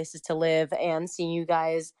dream places to live, and seeing you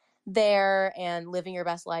guys there and living your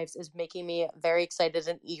best lives is making me very excited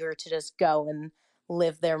and eager to just go and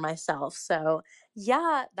live there myself. So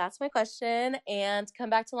yeah, that's my question, and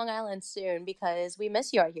come back to Long Island soon because we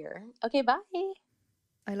miss you out here. Okay, bye.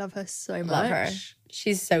 I love her so much. Love her.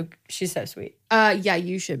 She's so sweet. Yeah,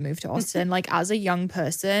 you should move to Austin. Like, as a young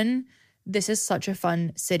person, this is such a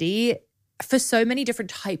fun city for so many different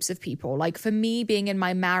types of people. Like, for me, being in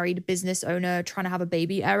my married business owner, trying to have a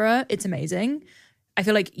baby era, it's amazing. I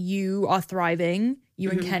feel like you are thriving.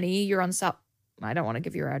 You and Kenny, you're on South. I don't want to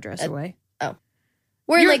give your address away.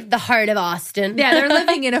 We're in like the heart of Austin. Yeah, they're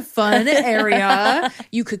living in a fun area.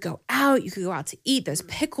 You could go out. You could go out to eat. There's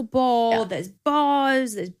pickleball. There's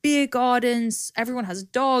bars. There's beer gardens. Everyone has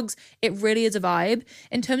dogs. It really is a vibe.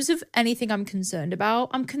 In terms of anything I'm concerned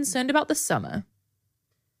about the summer.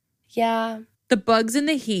 Yeah. The bugs in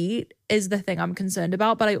the heat is the thing I'm concerned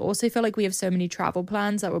about. But I also feel like we have so many travel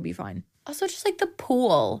plans that will be fine. Also, just like the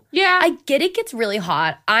pool. Yeah. I get it gets really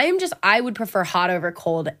hot. I would prefer hot over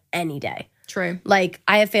cold any day. True. Like,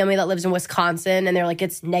 I have family that lives in Wisconsin and they're like,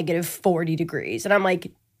 it's negative 40 degrees. And I'm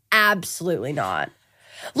like, absolutely not.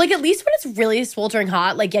 Like, at least when it's really sweltering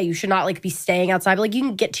hot, like, yeah, you should not like be staying outside. But like, you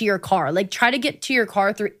can get to your car. Like, try to get to your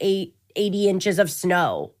car through 80 inches of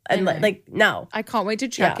snow. And like, no. I can't wait to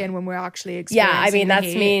check in when we're actually experiencing Yeah, I mean, the that's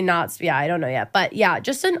heat. me not, yeah, I don't know yet. But yeah,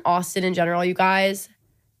 just in Austin in general, you guys,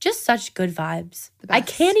 just such good vibes. I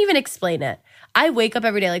can't even explain it. I wake up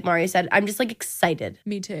every day, like Mari said, I'm just like excited.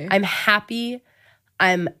 Me too. I'm happy.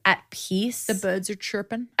 I'm at peace. The birds are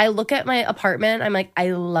chirping. I look at my apartment. I'm like,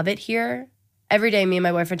 I love it here. Every day, me and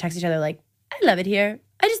my boyfriend text each other like, I love it here.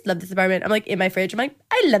 I just love this apartment. I'm like, in my fridge. I'm like,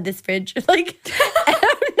 I love this fridge. Like,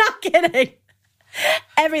 I'm not kidding.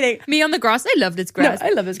 Everything. Me on the grass. I love this grass. No,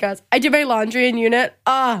 I love this grass. I did my laundry in unit.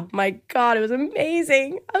 Oh my God, it was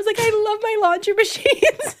amazing. I was like, I love my laundry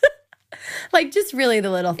machines. Like, just really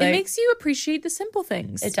the little It things. makes you appreciate the simple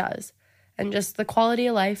things. It does. And just the quality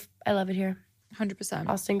of life. I love it here. 100%.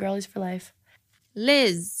 Austin girlies for life.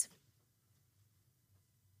 Liz.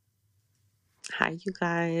 Hi, you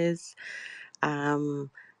guys.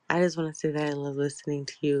 I just want to say that I love listening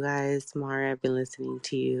to you guys. Mari, I've been listening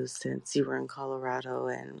to you since you were in Colorado,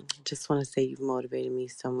 and just want to say you've motivated me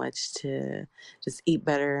so much to just eat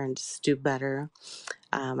better and just do better.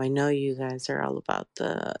 I know you guys are all about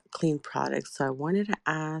the clean products, so I wanted to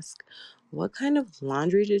ask, what kind of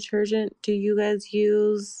laundry detergent do you guys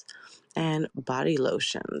use, and body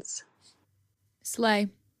lotions? Slay.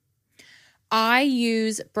 I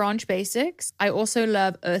use Branch Basics. I also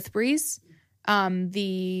love Earth Breeze,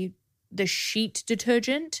 the sheet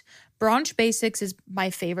detergent. Branch Basics is my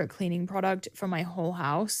favorite cleaning product for my whole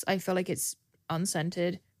house. I feel like it's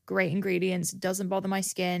unscented, great ingredients, doesn't bother my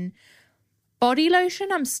skin. Body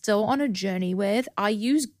lotion, I'm still on a journey with. I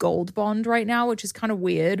use Gold Bond right now, which is kind of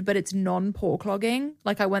weird, but it's non-pore clogging.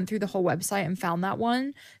 Like, I went through the whole website and found that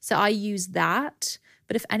one. So I use that.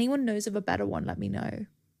 But if anyone knows of a better one, let me know.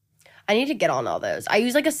 I need to get on all those. I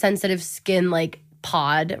use like a sensitive skin like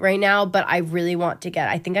pod right now, but I really want to get,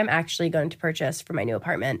 I think I'm actually going to purchase for my new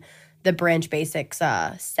apartment the Branch Basics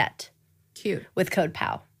set. Cute. With code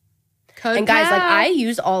POW. And guys, like, I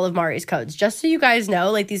use all of Mari's codes. Just so you guys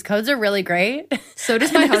know, like, these codes are really great. So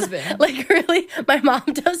does my husband. Like, really, my mom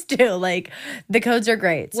does too. Like, the codes are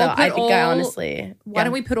great. So I think I honestly... Why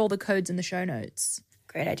don't we put all the codes in the show notes?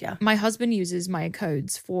 Great idea. My husband uses my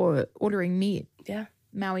codes for ordering meat. Yeah.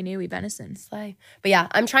 Maui Nui venison. Slay. But yeah,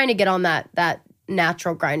 I'm trying to get on that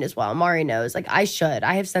natural grind as well. Mari knows. Like, I should.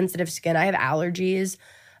 I have sensitive skin. I have allergies.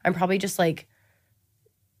 I'm probably just like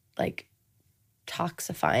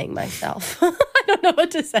toxifying myself. I don't know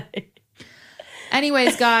what to say.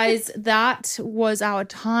 Anyways, guys, that was our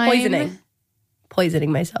time.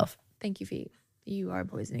 Poisoning myself. Thank you, Feet. You are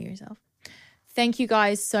poisoning yourself. Thank you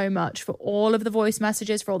guys so much for all of the voice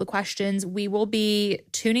messages, for all the questions. We will be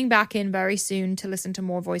tuning back in very soon to listen to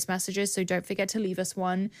more voice messages, so don't forget to leave us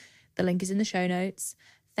one. The link is in the show notes.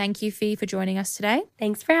 Thank you, Fee, for joining us today.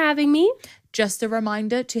 Thanks for having me. Just a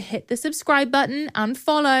reminder to hit the subscribe button and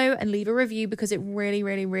follow and leave a review, because it really,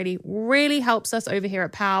 really, really, really helps us over here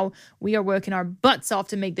at POW. We are working our butts off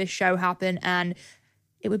to make this show happen, and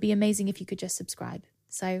it would be amazing if you could just subscribe.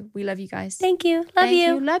 So we love you guys. Thank you. Love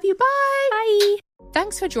you. Love you. Bye. Bye.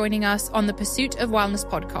 Thanks for joining us on the Pursuit of Wellness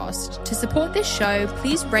podcast. To support this show,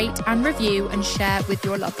 please rate and review and share with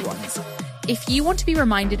your loved ones. If you want to be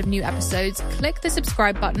reminded of new episodes, click the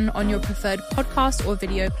subscribe button on your preferred podcast or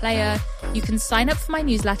video player. You can sign up for my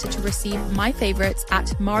newsletter to receive my favorites at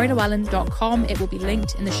marilewellen.com. It will be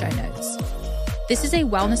linked in the show notes. This is a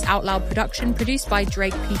Wellness Out Loud production produced by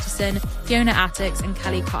Drake Peterson, Fiona Attucks, and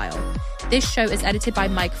Kelly Kyle. This show is edited by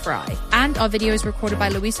Mike Fry, and our video is recorded by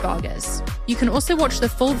Luis Vargas. You can also watch the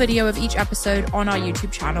full video of each episode on our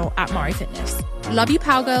YouTube channel at Mari Fitness. Love you,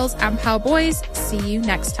 POW girls and POW boys. See you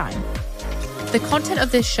next time. The content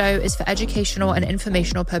of this show is for educational and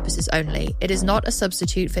informational purposes only. It is not a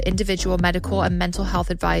substitute for individual medical and mental health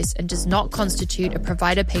advice and does not constitute a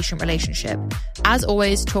provider-patient relationship. As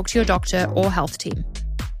always, talk to your doctor or health team.